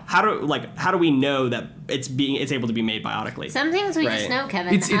how. How do we know that it's able to be made biotically? Some things we just know,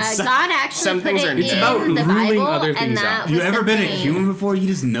 Kevin. It's God actually put it in the Bible, other things and that out. was You ever the been a thing. human before? You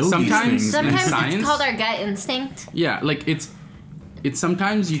just know these things. Sometimes science, it's called our gut instinct. Yeah, it's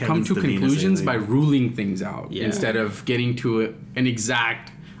sometimes you come to conclusions by ruling things out instead of getting to an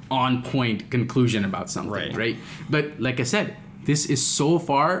exact on-point conclusion about something, right? But like I said, this is so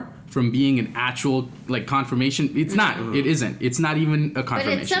far from being an actual confirmation. It's not. It isn't. It's not even a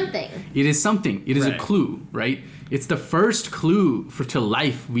confirmation. But it's something. It is something. It is a clue, right? It's the first clue to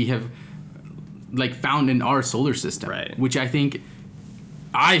life we have found in our solar system, right? Which I think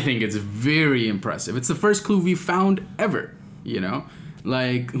I think it's very impressive. It's the first clue we've found ever, you know?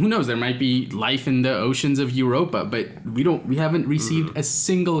 Like, who knows, there might be life in the oceans of Europa, but we haven't received a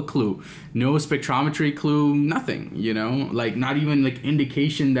single clue. No spectrometry clue, nothing, you know? Like, not even, like,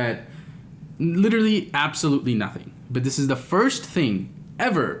 indication that, literally absolutely nothing. But this is the first thing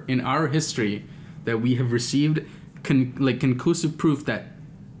ever in our history that we have received conclusive proof that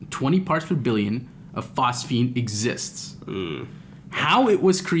 20 parts per billion of phosphine exists. How it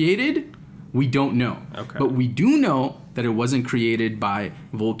was created, we don't know. Okay. But we do know that it wasn't created by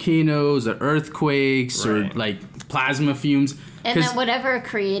volcanoes or earthquakes or Right. like plasma fumes. And 'Cause- then whatever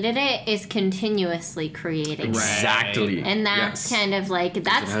created it is continuously creating it. Exactly. And that's Yes. kind of like,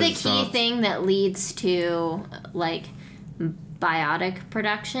 that's the hasn't key stopped. thing that leads to like biotic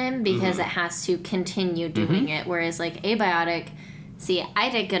production, because it has to continue doing it. Whereas like abiotic, see, I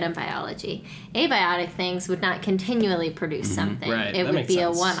did good in biology. Abiotic things would not continually produce something. Right, It that would makes be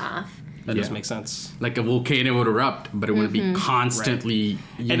sense. a one-off. That does Yeah. make sense. Like a volcano would erupt, but it wouldn't be constantly,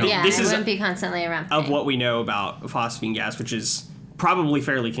 you And know. Yeah, This it is wouldn't be constantly erupting. Of what we know about phosphine gas, which is probably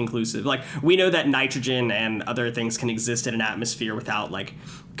fairly conclusive. Like, we know that nitrogen and other things can exist in an atmosphere without like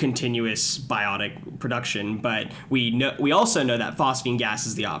continuous biotic production, but we also know that phosphine gas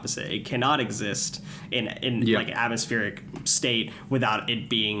is the opposite. It cannot exist in Yeah. like an atmospheric state without it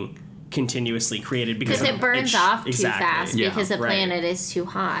being continuously created because it burns off too fast Yeah. because the Right. planet is too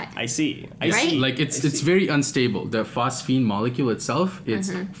hot. I see. I Right? see. Like it's very unstable. The phosphine molecule itself,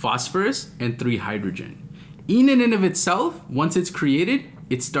 it's phosphorus and 3 hydrogen. In and of itself, once it's created,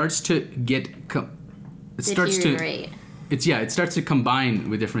 it starts to get Deteriorate. it starts to combine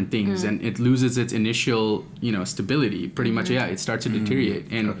with different things and it loses its initial, stability. Pretty much, it starts to deteriorate.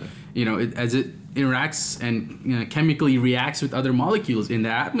 And as it interacts and chemically reacts with other molecules in the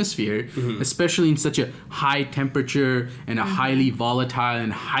atmosphere, especially in such a high temperature and a highly volatile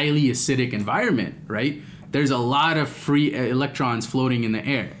and highly acidic environment, right? There's a lot of free electrons floating in the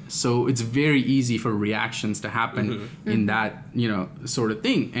air. So it's very easy for reactions to happen in that, sort of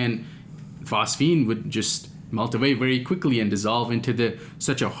thing. And phosphine would just melt away very quickly and dissolve into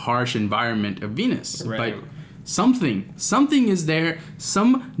such a harsh environment of Venus. Right. But something is there.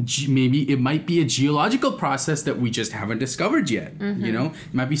 Maybe it might be a geological process that we just haven't discovered yet. It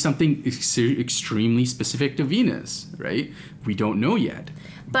might be something extremely specific to Venus, right? We don't know yet.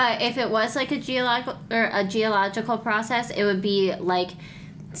 But if it was like a geological process, it would be like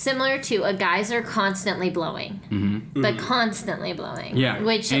similar to a geyser constantly blowing, but constantly blowing. Yeah,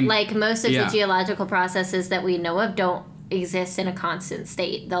 Which, and- like most of yeah. the geological processes that we know of, don't exist in a constant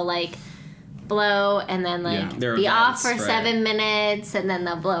state. They'll like blow and then like Yeah. They're be off events, for right. 7 minutes and then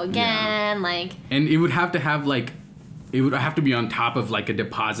they'll blow again. Like And it would have to have it would have to be on top of like a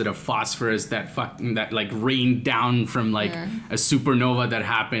deposit of phosphorus that rained down from like a supernova that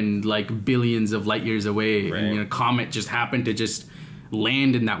happened like billions of light years away, Right. and a comet just happened to just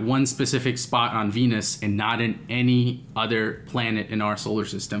land in that one specific spot on Venus and not in any other planet in our solar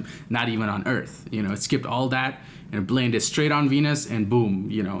system, not even on Earth. It skipped all that and it landed straight on Venus, and boom,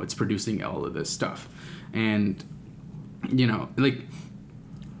 it's producing all of this stuff. And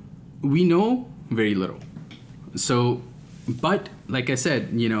we know very little. So, but like I said,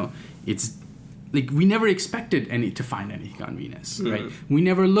 it's like we never expected to find anything on Venus, right? We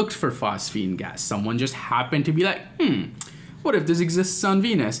never looked for phosphine gas. Someone just happened to be like, what if this exists on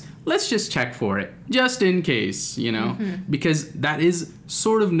Venus? Let's just check for it, just in case, because that is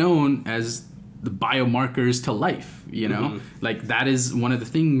sort of known as the biomarkers to life, like that is one of the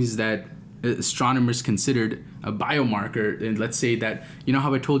things that astronomers considered a biomarker. And let's say that,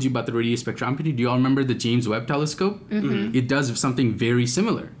 how I told you about the radio spectrometry? Do you all remember the James Webb Telescope? It does something very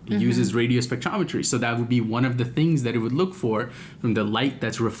similar. It uses radio spectrometry. So that would be one of the things that it would look for from the light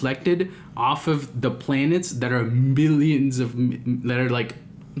that's reflected off of the planets that are that are like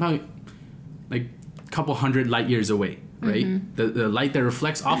probably like a couple hundred light years away. Right? The light that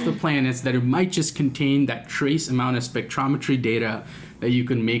reflects off the planets, that it might just contain that trace amount of spectrometry data that you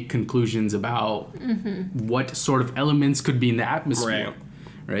can make conclusions about what sort of elements could be in the atmosphere.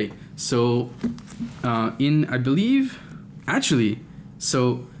 Right? So, I believe,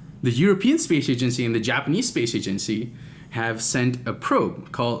 so the European Space Agency and the Japanese Space Agency have sent a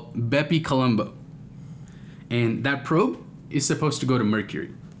probe called Bepi-Colombo. And that probe is supposed to go to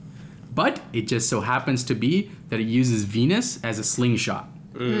Mercury. But it just so happens to be that it uses Venus as a slingshot.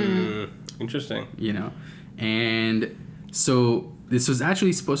 Interesting. And so this was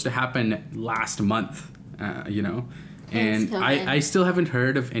actually supposed to happen last month, and Thanks, COVID. I still haven't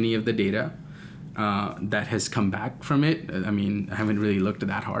heard of any of the data. that has come back from it. I mean, I haven't really looked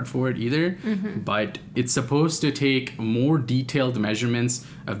that hard for it either, but it's supposed to take more detailed measurements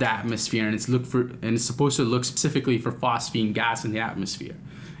of the atmosphere, and it's supposed to look specifically for phosphine gas in the atmosphere.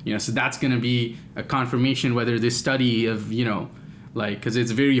 So that's going to be a confirmation whether this study of, because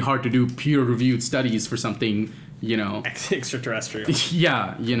it's very hard to do peer-reviewed studies for something, Extraterrestrial.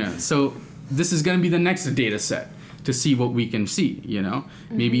 Yeah, so this is going to be the next data set to see what we can see,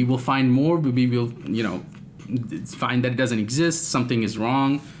 Maybe we'll find more, maybe we'll, find that it doesn't exist, something is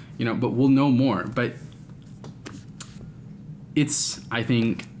wrong, but we'll know more. But it's, I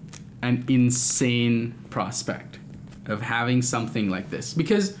think, an insane prospect of having something like this,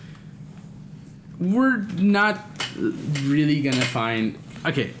 because we're not really going to find,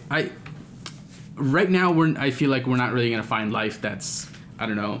 right now I feel like we're not really going to find life that's, I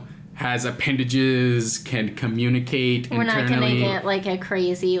don't know, has appendages, can communicate We're internally. not gonna get like a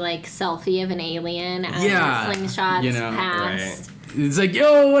crazy like selfie of an alien as the slingshots past. Right. It's like,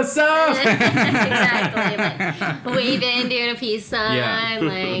 yo, what's up? Exactly. Like waving, doing a peace sign,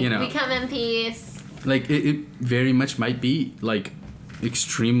 we come in peace. Like it very much might be like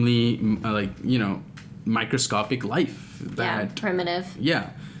extremely microscopic life that primitive.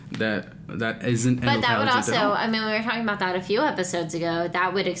 That isn't. But that would also, I mean, we were talking about that a few episodes ago.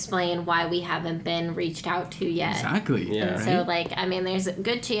 That would explain why we haven't been reached out to yet. Exactly. Yeah. Right? So, there's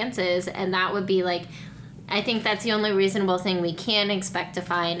good chances, and that would be I think that's the only reasonable thing we can expect to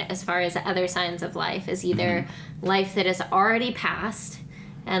find as far as other signs of life is either life that has already passed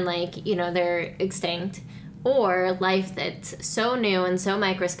and, they're extinct, or life that's so new and so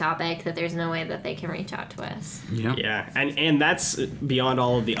microscopic that there's no way that they can reach out to us. Yeah. Yeah, and that's beyond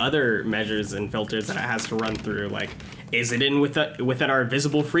all of the other measures and filters that it has to run through. Like, is it within our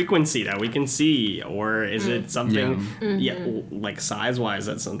visible frequency that we can see, or is it something, like size-wise,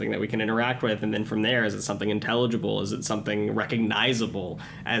 that's something that we can interact with, and then from there, is it something intelligible? Is it something recognizable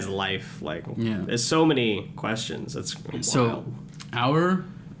as life? There's so many questions. It's wild. So, our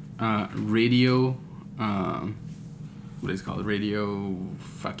radio. What is it called? Radio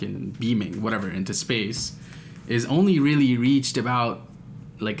fucking beaming, whatever, into space is only really reached about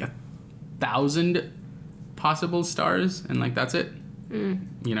 1,000 possible stars, and that's it.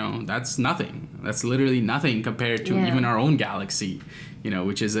 That's nothing. That's literally nothing compared to even our own galaxy,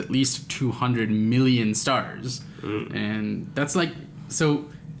 which is at least 200 million stars. And that's so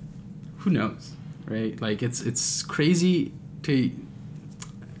who knows, right? It's crazy to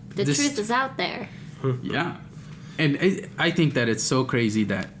The truth is out there. Yeah. And I think that it's so crazy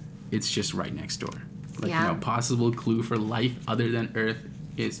that it's just right next door. Possible clue for life other than Earth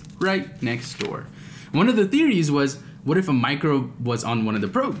is right next door. One of the theories was, what if a microbe was on one of the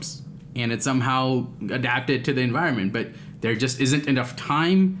probes and it somehow adapted to the environment, but there just isn't enough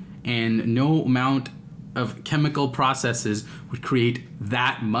time and no amount of chemical processes would create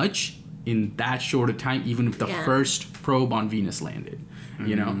that much in that short a time, even if the first probe on Venus landed.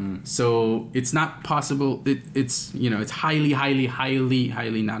 So it's not possible. It's highly, highly, highly,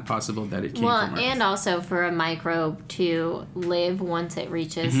 highly not possible that it came from Earth. And also for a microbe to live once it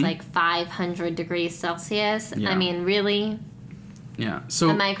reaches 500 degrees Celsius. Yeah. I mean, really? Yeah.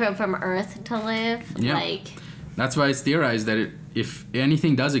 So a microbe from Earth to live? Yeah. That's why it's theorized that if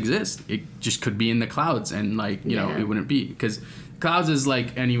anything does exist, it just could be in the clouds, and it wouldn't be, because clouds is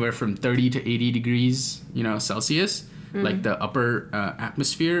anywhere from 30 to 80 degrees, Celsius. The upper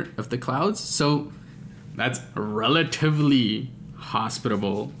atmosphere of the clouds. So that's relatively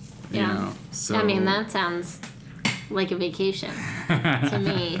hospitable, So I mean, that sounds like a vacation to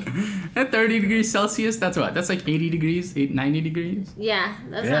me. At 30 degrees Celsius, that's what? That's 80 degrees, 90 degrees? Yeah,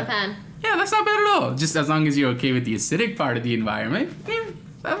 that's not bad. Yeah, that's not bad at all. Just as long as you're okay with the acidic part of the environment.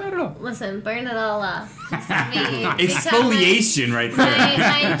 Not bad at all. Listen, burn it all off. Exfoliation right there.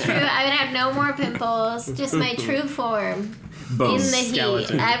 My true, I would have no more pimples. Just my true form. Boom. In the heat.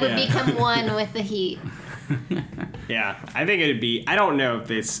 Skeleton. I would become one with the heat. Yeah, I think it'd be, I don't know if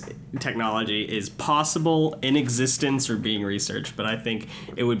this technology is possible, in existence, or being researched, but I think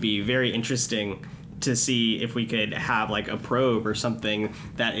it would be very interesting to see if we could have a probe or something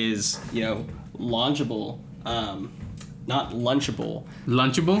that is, launchable, not lunchable.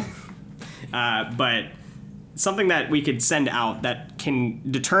 Lunchable? But something that we could send out that can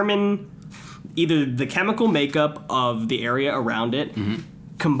determine either the chemical makeup of the area around it,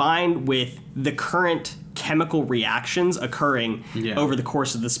 combined with the current chemical reactions occurring over the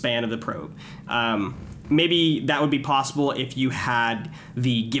course of the span of the probe. Maybe that would be possible if you had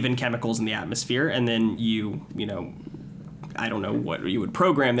the given chemicals in the atmosphere, and then you I don't know what you would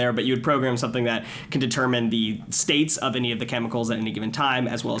program there, but you would program something that can determine the states of any of the chemicals at any given time,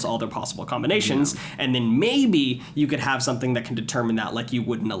 as well as all their possible combinations. And then maybe you could have something that can determine that like you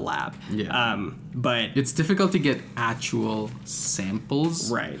would in a lab. But It's difficult to get actual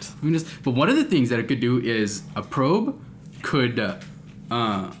samples. right. But one of the things that it could do is a probe could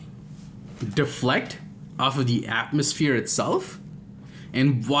deflect off of the atmosphere itself,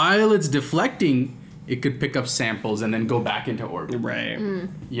 and while it's deflecting, it could pick up samples and then go back into orbit. Right.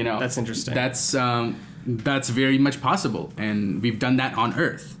 You know, That's interesting. That's very much possible, and we've done that on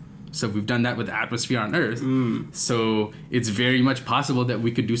Earth. So we've done that with the atmosphere on Earth. So it's very much possible that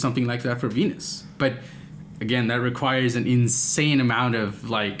we could do something like that for Venus. But again, that requires an insane amount of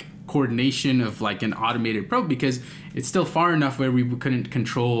like coordination of like an automated probe, because it's still far enough where we couldn't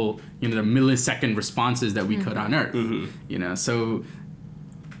control, you know, the millisecond responses that we could on Earth. You know, so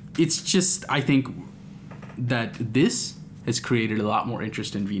it's just, I think that this has created a lot more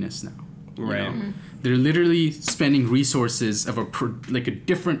interest in Venus now. you Right. know? They're literally spending resources of like a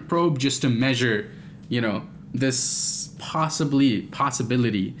different probe just to measure, you know, this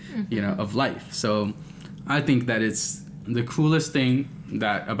possibility, you know, of life. So I think that it's the coolest thing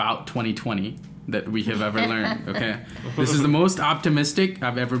that about 2020 that we have ever learned. Okay, this is the most optimistic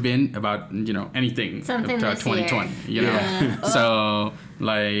I've ever been about, you know, anything Something about this 2020. year. You know, Yeah. so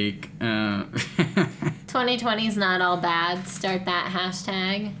like 2020 is not all bad. Start that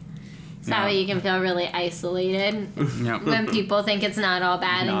hashtag. So that Yeah. way you can feel really isolated yeah. when people think it's not all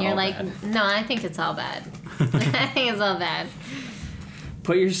bad, Not and you're all like, bad. no, I think it's all bad. I think it's all bad.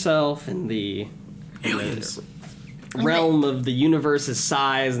 Put yourself in the Aliens. realm of the universe's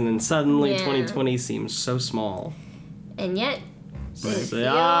size, and then suddenly Yeah. 2020 seems so small. And yet, it feels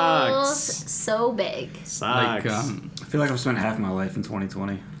Sucks. so big. Sucks. Like I feel like I've spent half my life in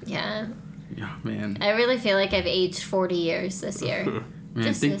 2020. Yeah. yeah, man. I really feel like I've aged 40 years this year. Man,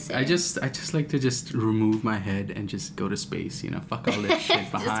 Just this year. I just like to just remove my head and just go to space, you know, fuck all this shit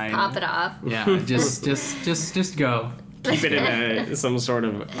Just behind. pop it off. Yeah, just go. Keep it in some sort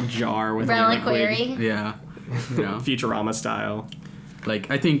of jar with a liquid, Reliquary. Yeah. You know, Futurama style.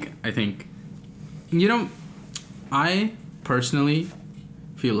 like I think you know, I personally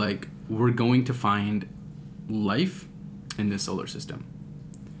feel like we're going to find life in this solar system.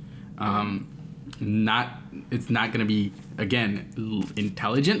 It's not going to be, again,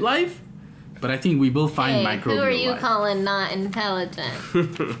 intelligent life, but I think we will find Hey, microbial who are you life. calling not intelligent?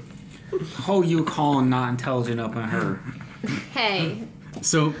 How you calling not intelligent up in her? Hey,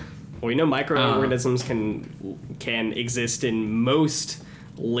 So Well, we know microorganisms can exist in most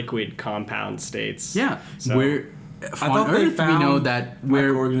liquid compound states. yeah, So- we're I on thought they Earth. We found know that we're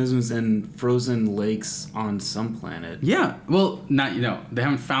microorganisms in frozen lakes on some planet. yeah. Well, not they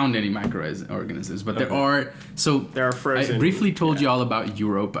haven't found any microorganisms, but there Okay. are. So There are frozen- I briefly told you all about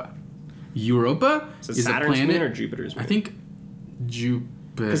Europa. Europa Is it is a Saturn's planet. moon or Jupiter's moon? I think Jupiter.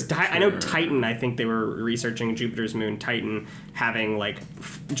 Because I know Titan, I think they were researching Jupiter's moon, Titan, having like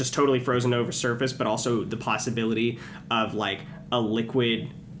just totally frozen over surface, but also the possibility of like a liquid,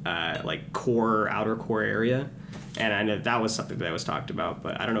 like outer core area. And I know that was something that was talked about,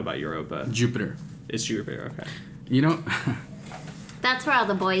 but I don't know about Europa. Jupiter. It's Jupiter, okay. You know, that's where all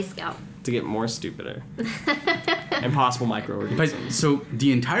the boys go. To get more stupider. Impossible microorganisms. but so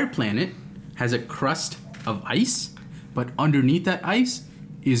the entire planet has a crust of ice, but underneath that ice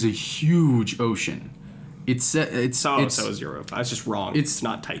is a huge ocean. So So is Europa. I was just wrong. it's- It's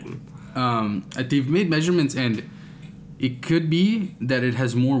not Titan. they've made measurements, and it could be that it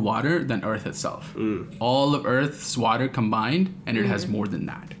has more water than Earth itself. All of Earth's water combined, and it has more than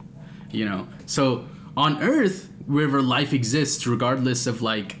that. You know, so on Earth, wherever life exists, regardless of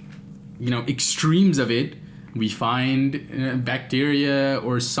like, you know, extremes of it, we find bacteria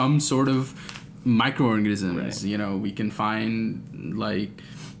or some sort of microorganisms. Right. You know, we can find like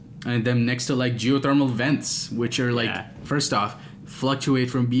them next to like geothermal vents, which are like, Yeah. first off, fluctuate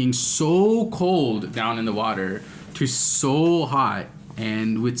from being so cold down in the water to so hot,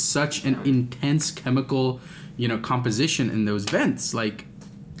 and with such an intense chemical, you know, composition in those vents. Like,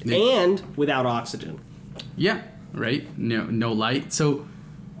 And without oxygen. yeah, right? No light. So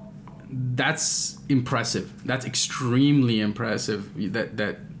that's impressive. That's extremely impressive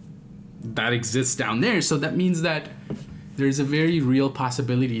that exists down there. So that means that there's a very real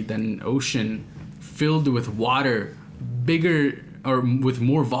possibility that an ocean filled with water, bigger or with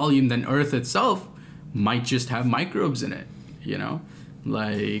more volume than Earth itself, might just have microbes in it, you know?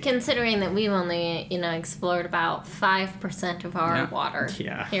 Like, Considering that we've only, explored about 5% of our Yeah. water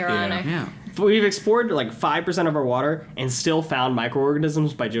Yeah. here on Earth. yeah. We've explored like 5% of our water and still found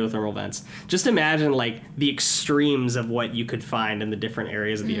microorganisms by geothermal vents. Just imagine like the extremes of what you could find in the different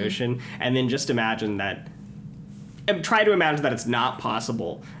areas of the ocean, and then just imagine that. And try to imagine that it's not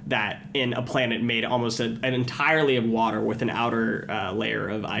possible that in a planet made almost an entirely of water with an outer layer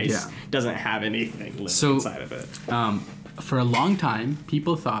of ice Yeah. doesn't have anything living So- inside of it. For a long time,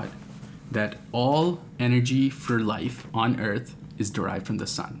 people thought that all energy for life on Earth is derived from the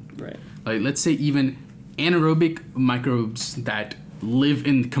sun. Right. Like, let's say even anaerobic microbes that live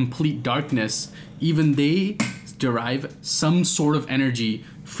in complete darkness, even they derive some sort of energy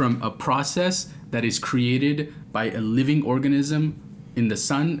from a process that is created by a living organism in the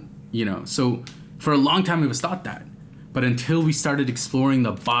sun, So for a long time, it was thought that. But until we started exploring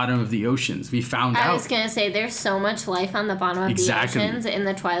the bottom of the oceans, we found I out. was going to say, there's so much life on the bottom of Exactly. the oceans in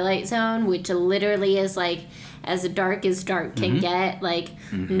the Twilight Zone, which literally is like as dark can get. Like,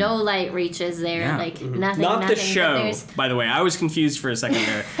 no light reaches there. Yeah. Like, nothing. Not nothing, the but show, there's by the way. I was confused for a second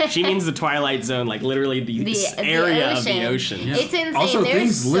there. She means the Twilight Zone, like literally the area of the ocean. Yeah. It's insane. Also, there's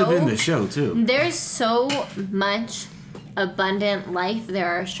things live so in the show too. There's so much abundant life. There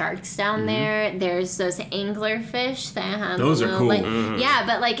are sharks down there. There's those anglerfish that have Those the are little, cool. yeah,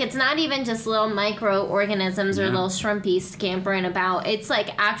 but like it's not even just little microorganisms or Yeah. little shrimpies scampering about. It's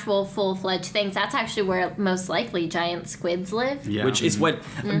like actual full-fledged things. That's actually where most likely giant squids live. Yeah. Which is what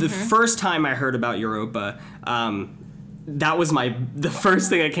the first time I heard about Europa, that was the first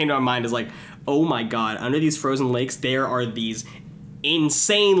thing that came to my mind is like, oh my god, under these frozen lakes there are these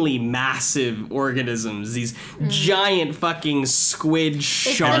insanely massive organisms, these giant fucking squid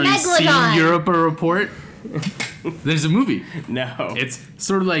sharks. megalodon. See Europa Report? There's a movie. No, It's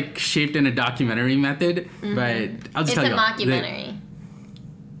sort of like shaped in a documentary method, but I'll just It's tell a you. mockumentary.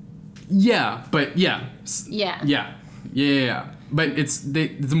 Yeah. Yeah. But it's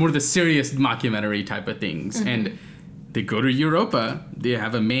more the serious mockumentary type of things. And they go to Europa, they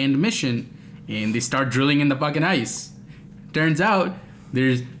have a manned mission, and they start drilling in the fucking ice. Turns out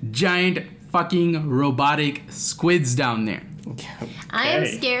there's giant fucking robotic squids down there. I am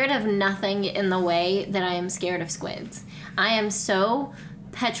Okay. scared of nothing in the way that I am scared of squids. I am so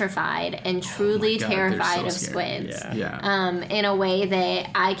petrified and truly God, they're terrified so of scary. squids. Yeah. In a way that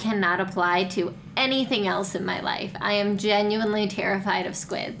I cannot apply to anything else in my life. I am genuinely terrified of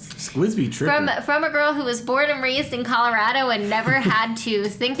squids. Squids be tripping. From a girl who was born and raised in Colorado and never had to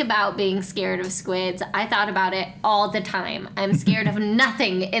think about being scared of squids, I thought about it all the time. I'm scared of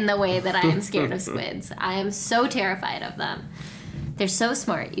nothing in the way that I am scared of squids. I am so terrified of them. They're so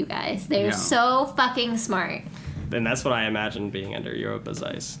smart, you guys. They're Yeah. so fucking smart. and that's what I imagine being under Europa's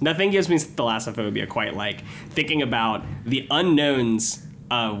ice. Nothing gives me thalassophobia quite like thinking about the unknowns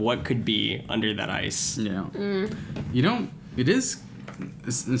of what could be under that ice. Yeah. It is.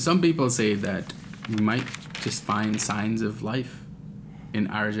 Some people say that we might just find signs of life in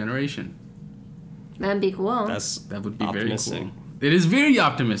our generation. That'd be cool. That would be Optimistic. very cool. It is very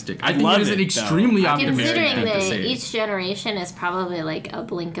optimistic. I think love it is it, an though. extremely optimistic Considering thing to that say. each generation is probably like a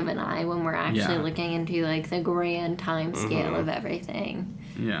blink of an eye when we're actually Yeah. looking into like the grand time scale of everything.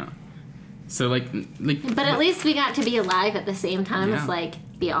 Yeah. So like. But at least we got to be alive at the same time as Yeah. like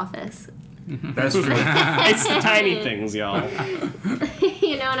The Office. That's true. It's the tiny things, y'all.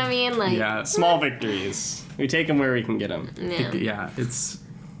 You know what I mean? Like, Yeah. Small victories. We take them where we can get them. yeah. Yeah.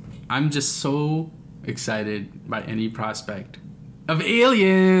 I'm just so excited by any prospect of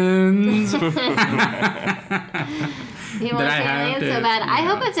aliens. You want I have aliens to- so bad. I yeah.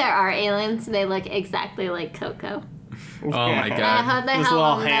 hope if there are aliens, they look exactly like Coco. Oh my I god. hope they Those have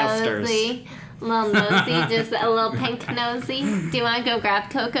little a hamsters. little nosy, just a little pink nosy. Do you want to go grab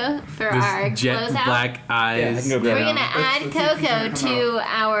Coco for our This jet closeout? black eyes. Yeah, I can go grab We're it. gonna add Let's see if Coco Coco come to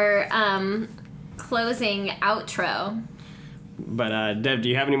our closing outro. But Dev, do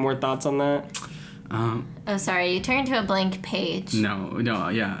you have any more thoughts on that? Oh, sorry, you turned to a blank page. No,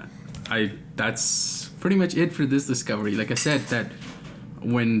 yeah. That's pretty much it for this discovery. Like I said, that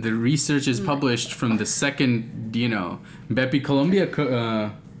when the research is published from the second, Bepi Columbia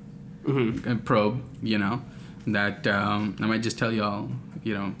probe, that I might just tell y'all,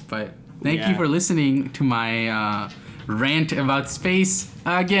 but thank you Yeah. for listening to my rant about space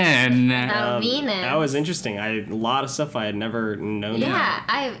again. Venus. That was interesting. A lot of stuff I had never known. Yeah,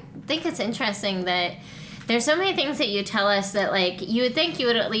 I think it's interesting that there's so many things that you tell us that like you would think you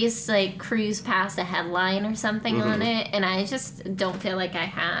would at least like cruise past a headline or something on it, and I just don't feel like I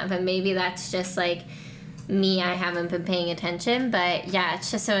have. And maybe that's just like me, I haven't been paying attention, but yeah,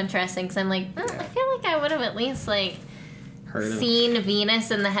 it's just so interesting because I'm like, I feel like I would have at least like heard of. seen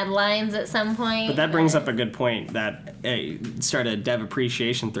Venus in the headlines at some point. But that brings up a good point that started a dev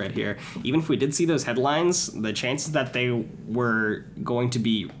appreciation thread here. Even if we did see those headlines, the chances that they were going to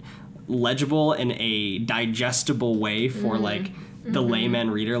be legible in a digestible way for like the layman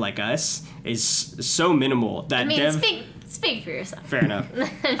reader like us is so minimal that I mean, dev. speak for yourself. Fair enough.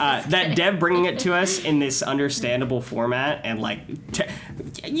 That dev bringing it to us in this understandable format and like,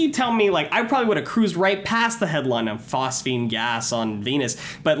 you tell me like I probably would have cruised right past the headline of phosphine gas on Venus,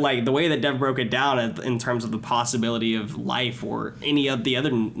 but like the way that dev broke it down in terms of the possibility of life or any of the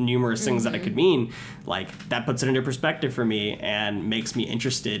other numerous things that it could mean, like that puts it into perspective for me and makes me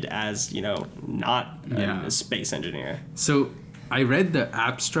interested as, you know, not a space engineer. So I read the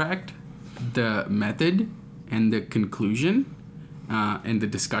abstract, the method, and the conclusion, and the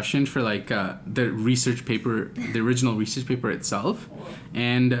discussion for like the research paper, the original research paper itself,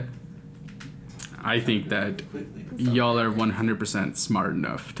 and I think that y'all are 100% smart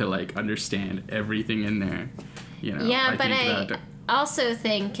enough to like understand everything in there. You know. Yeah, but think I also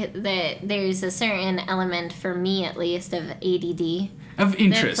think that there's a certain element, for me at least, of ADD of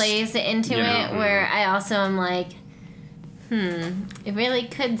interest that plays into it, where I also am like, I really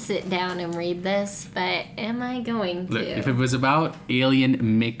could sit down and read this, but am I going to? Look, if it was about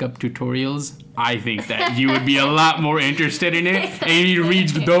alien makeup tutorials, I think that you would be a lot more interested in it, and you'd read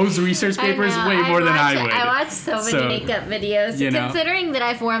those research papers way more than I would. I watch so many makeup videos. You know. Considering that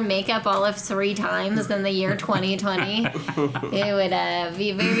I've worn makeup all of 3 times in the year 2020, it would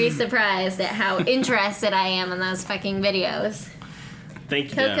be very surprised at how interested I am in those fucking videos.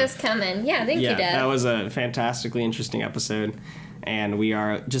 Thank you, Coco's Dev. coming. Yeah, thank you, Dev. That was a fantastically interesting episode. And we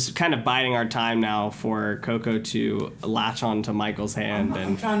are just kind of biding our time now for Coco to latch onto Michael's hand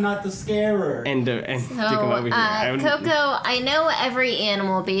I'm trying not to scare her. and to come over here. Coco, I know every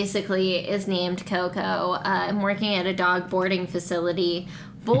animal basically is named Coco. I'm working at a dog boarding facility.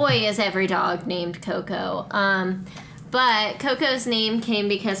 Boy, is every dog named Coco. But Coco's name came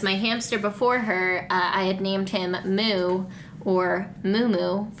because my hamster before her, I had named him Moo, or Moo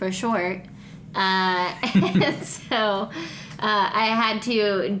Moo for short. And so I had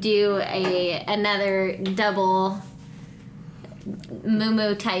to do another double Moo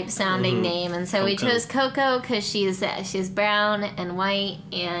Moo type sounding name, and so we chose Coco because she's brown and white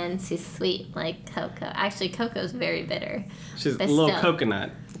and she's sweet like Coco. Actually, Coco's very bitter. She's a but little still.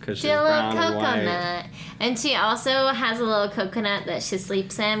 coconut because she's She's a little brown and white. coconut. And she also has a little coconut that she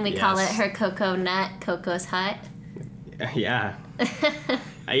sleeps in. We call it Yes. her Coco Nut, Coco's Hut. Yeah.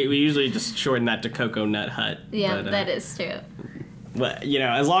 We usually just shorten that to Coco Nut Hut. Yeah, but, that is true. But, you know,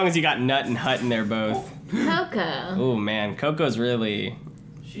 as long as you got Nut and Hut in there both. Coco. Oh, man. Coco's really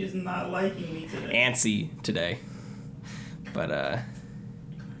She's not liking me today. antsy today. But,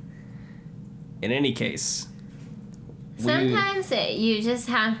 in any case. Sometimes you just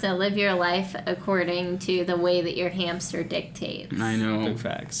have to live your life according to the way that your hamster dictates. I know. Big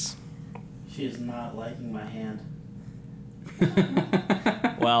facts. She is not liking my hand.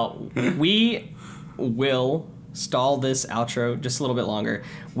 Well, we will stall this outro just a little bit longer.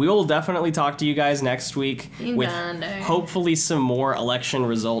 We will definitely talk to you guys next week with Uganda. hopefully some more election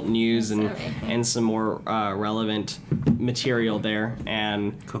result news and Sorry. and some more relevant material there,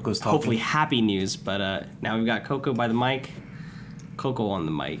 and Coco's talking. hopefully happy news. But now we've got Coco by the mic. Coco on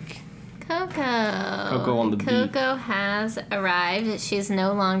the mic. Coco. Coco on the beat. Coco has arrived. She's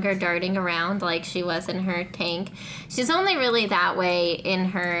no longer darting around like she was in her tank. She's only really that way in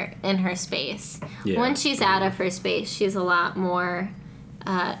her space. Yeah. Once she's out of her space, she's a lot more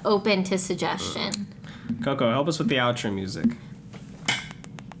open to suggestion. Coco, help us with the outro music.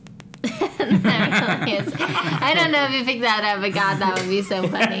 That really is. I don't know if you picked that up, but God, that would be so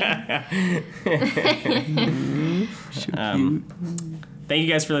funny. Thank you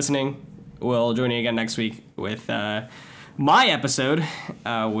guys for listening. We'll join you again next week with my episode.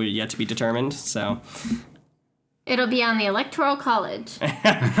 We're yet to be determined, so It'll be on the Electoral College.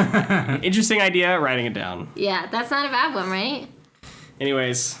 interesting idea, writing it down. Yeah, that's not a bad one, right?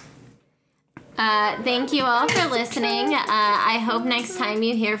 Anyways, Thank you all for listening. I hope next time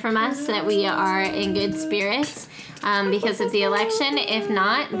you hear from us that we are in good spirits because of the election. If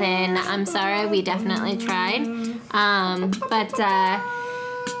not, then I'm sorry. We definitely tried. But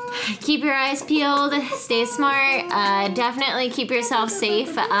keep your eyes peeled. Stay smart. Definitely keep yourself safe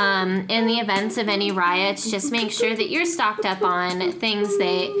in the events of any riots. Just make sure that you're stocked up on things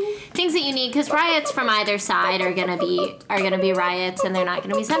that you need, because riots from either side are gonna be riots, and they're not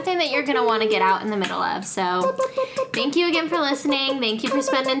gonna be something that you're gonna want to get out in the middle of. So thank you again for listening. Thank you for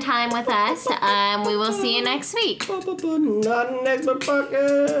spending time with us. We will see you next week. not next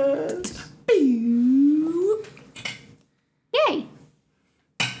podcast.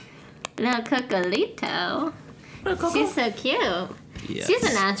 Little Cocolito. She's so cute. Yes. She's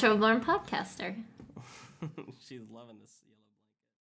a natural born podcaster. She's loving this.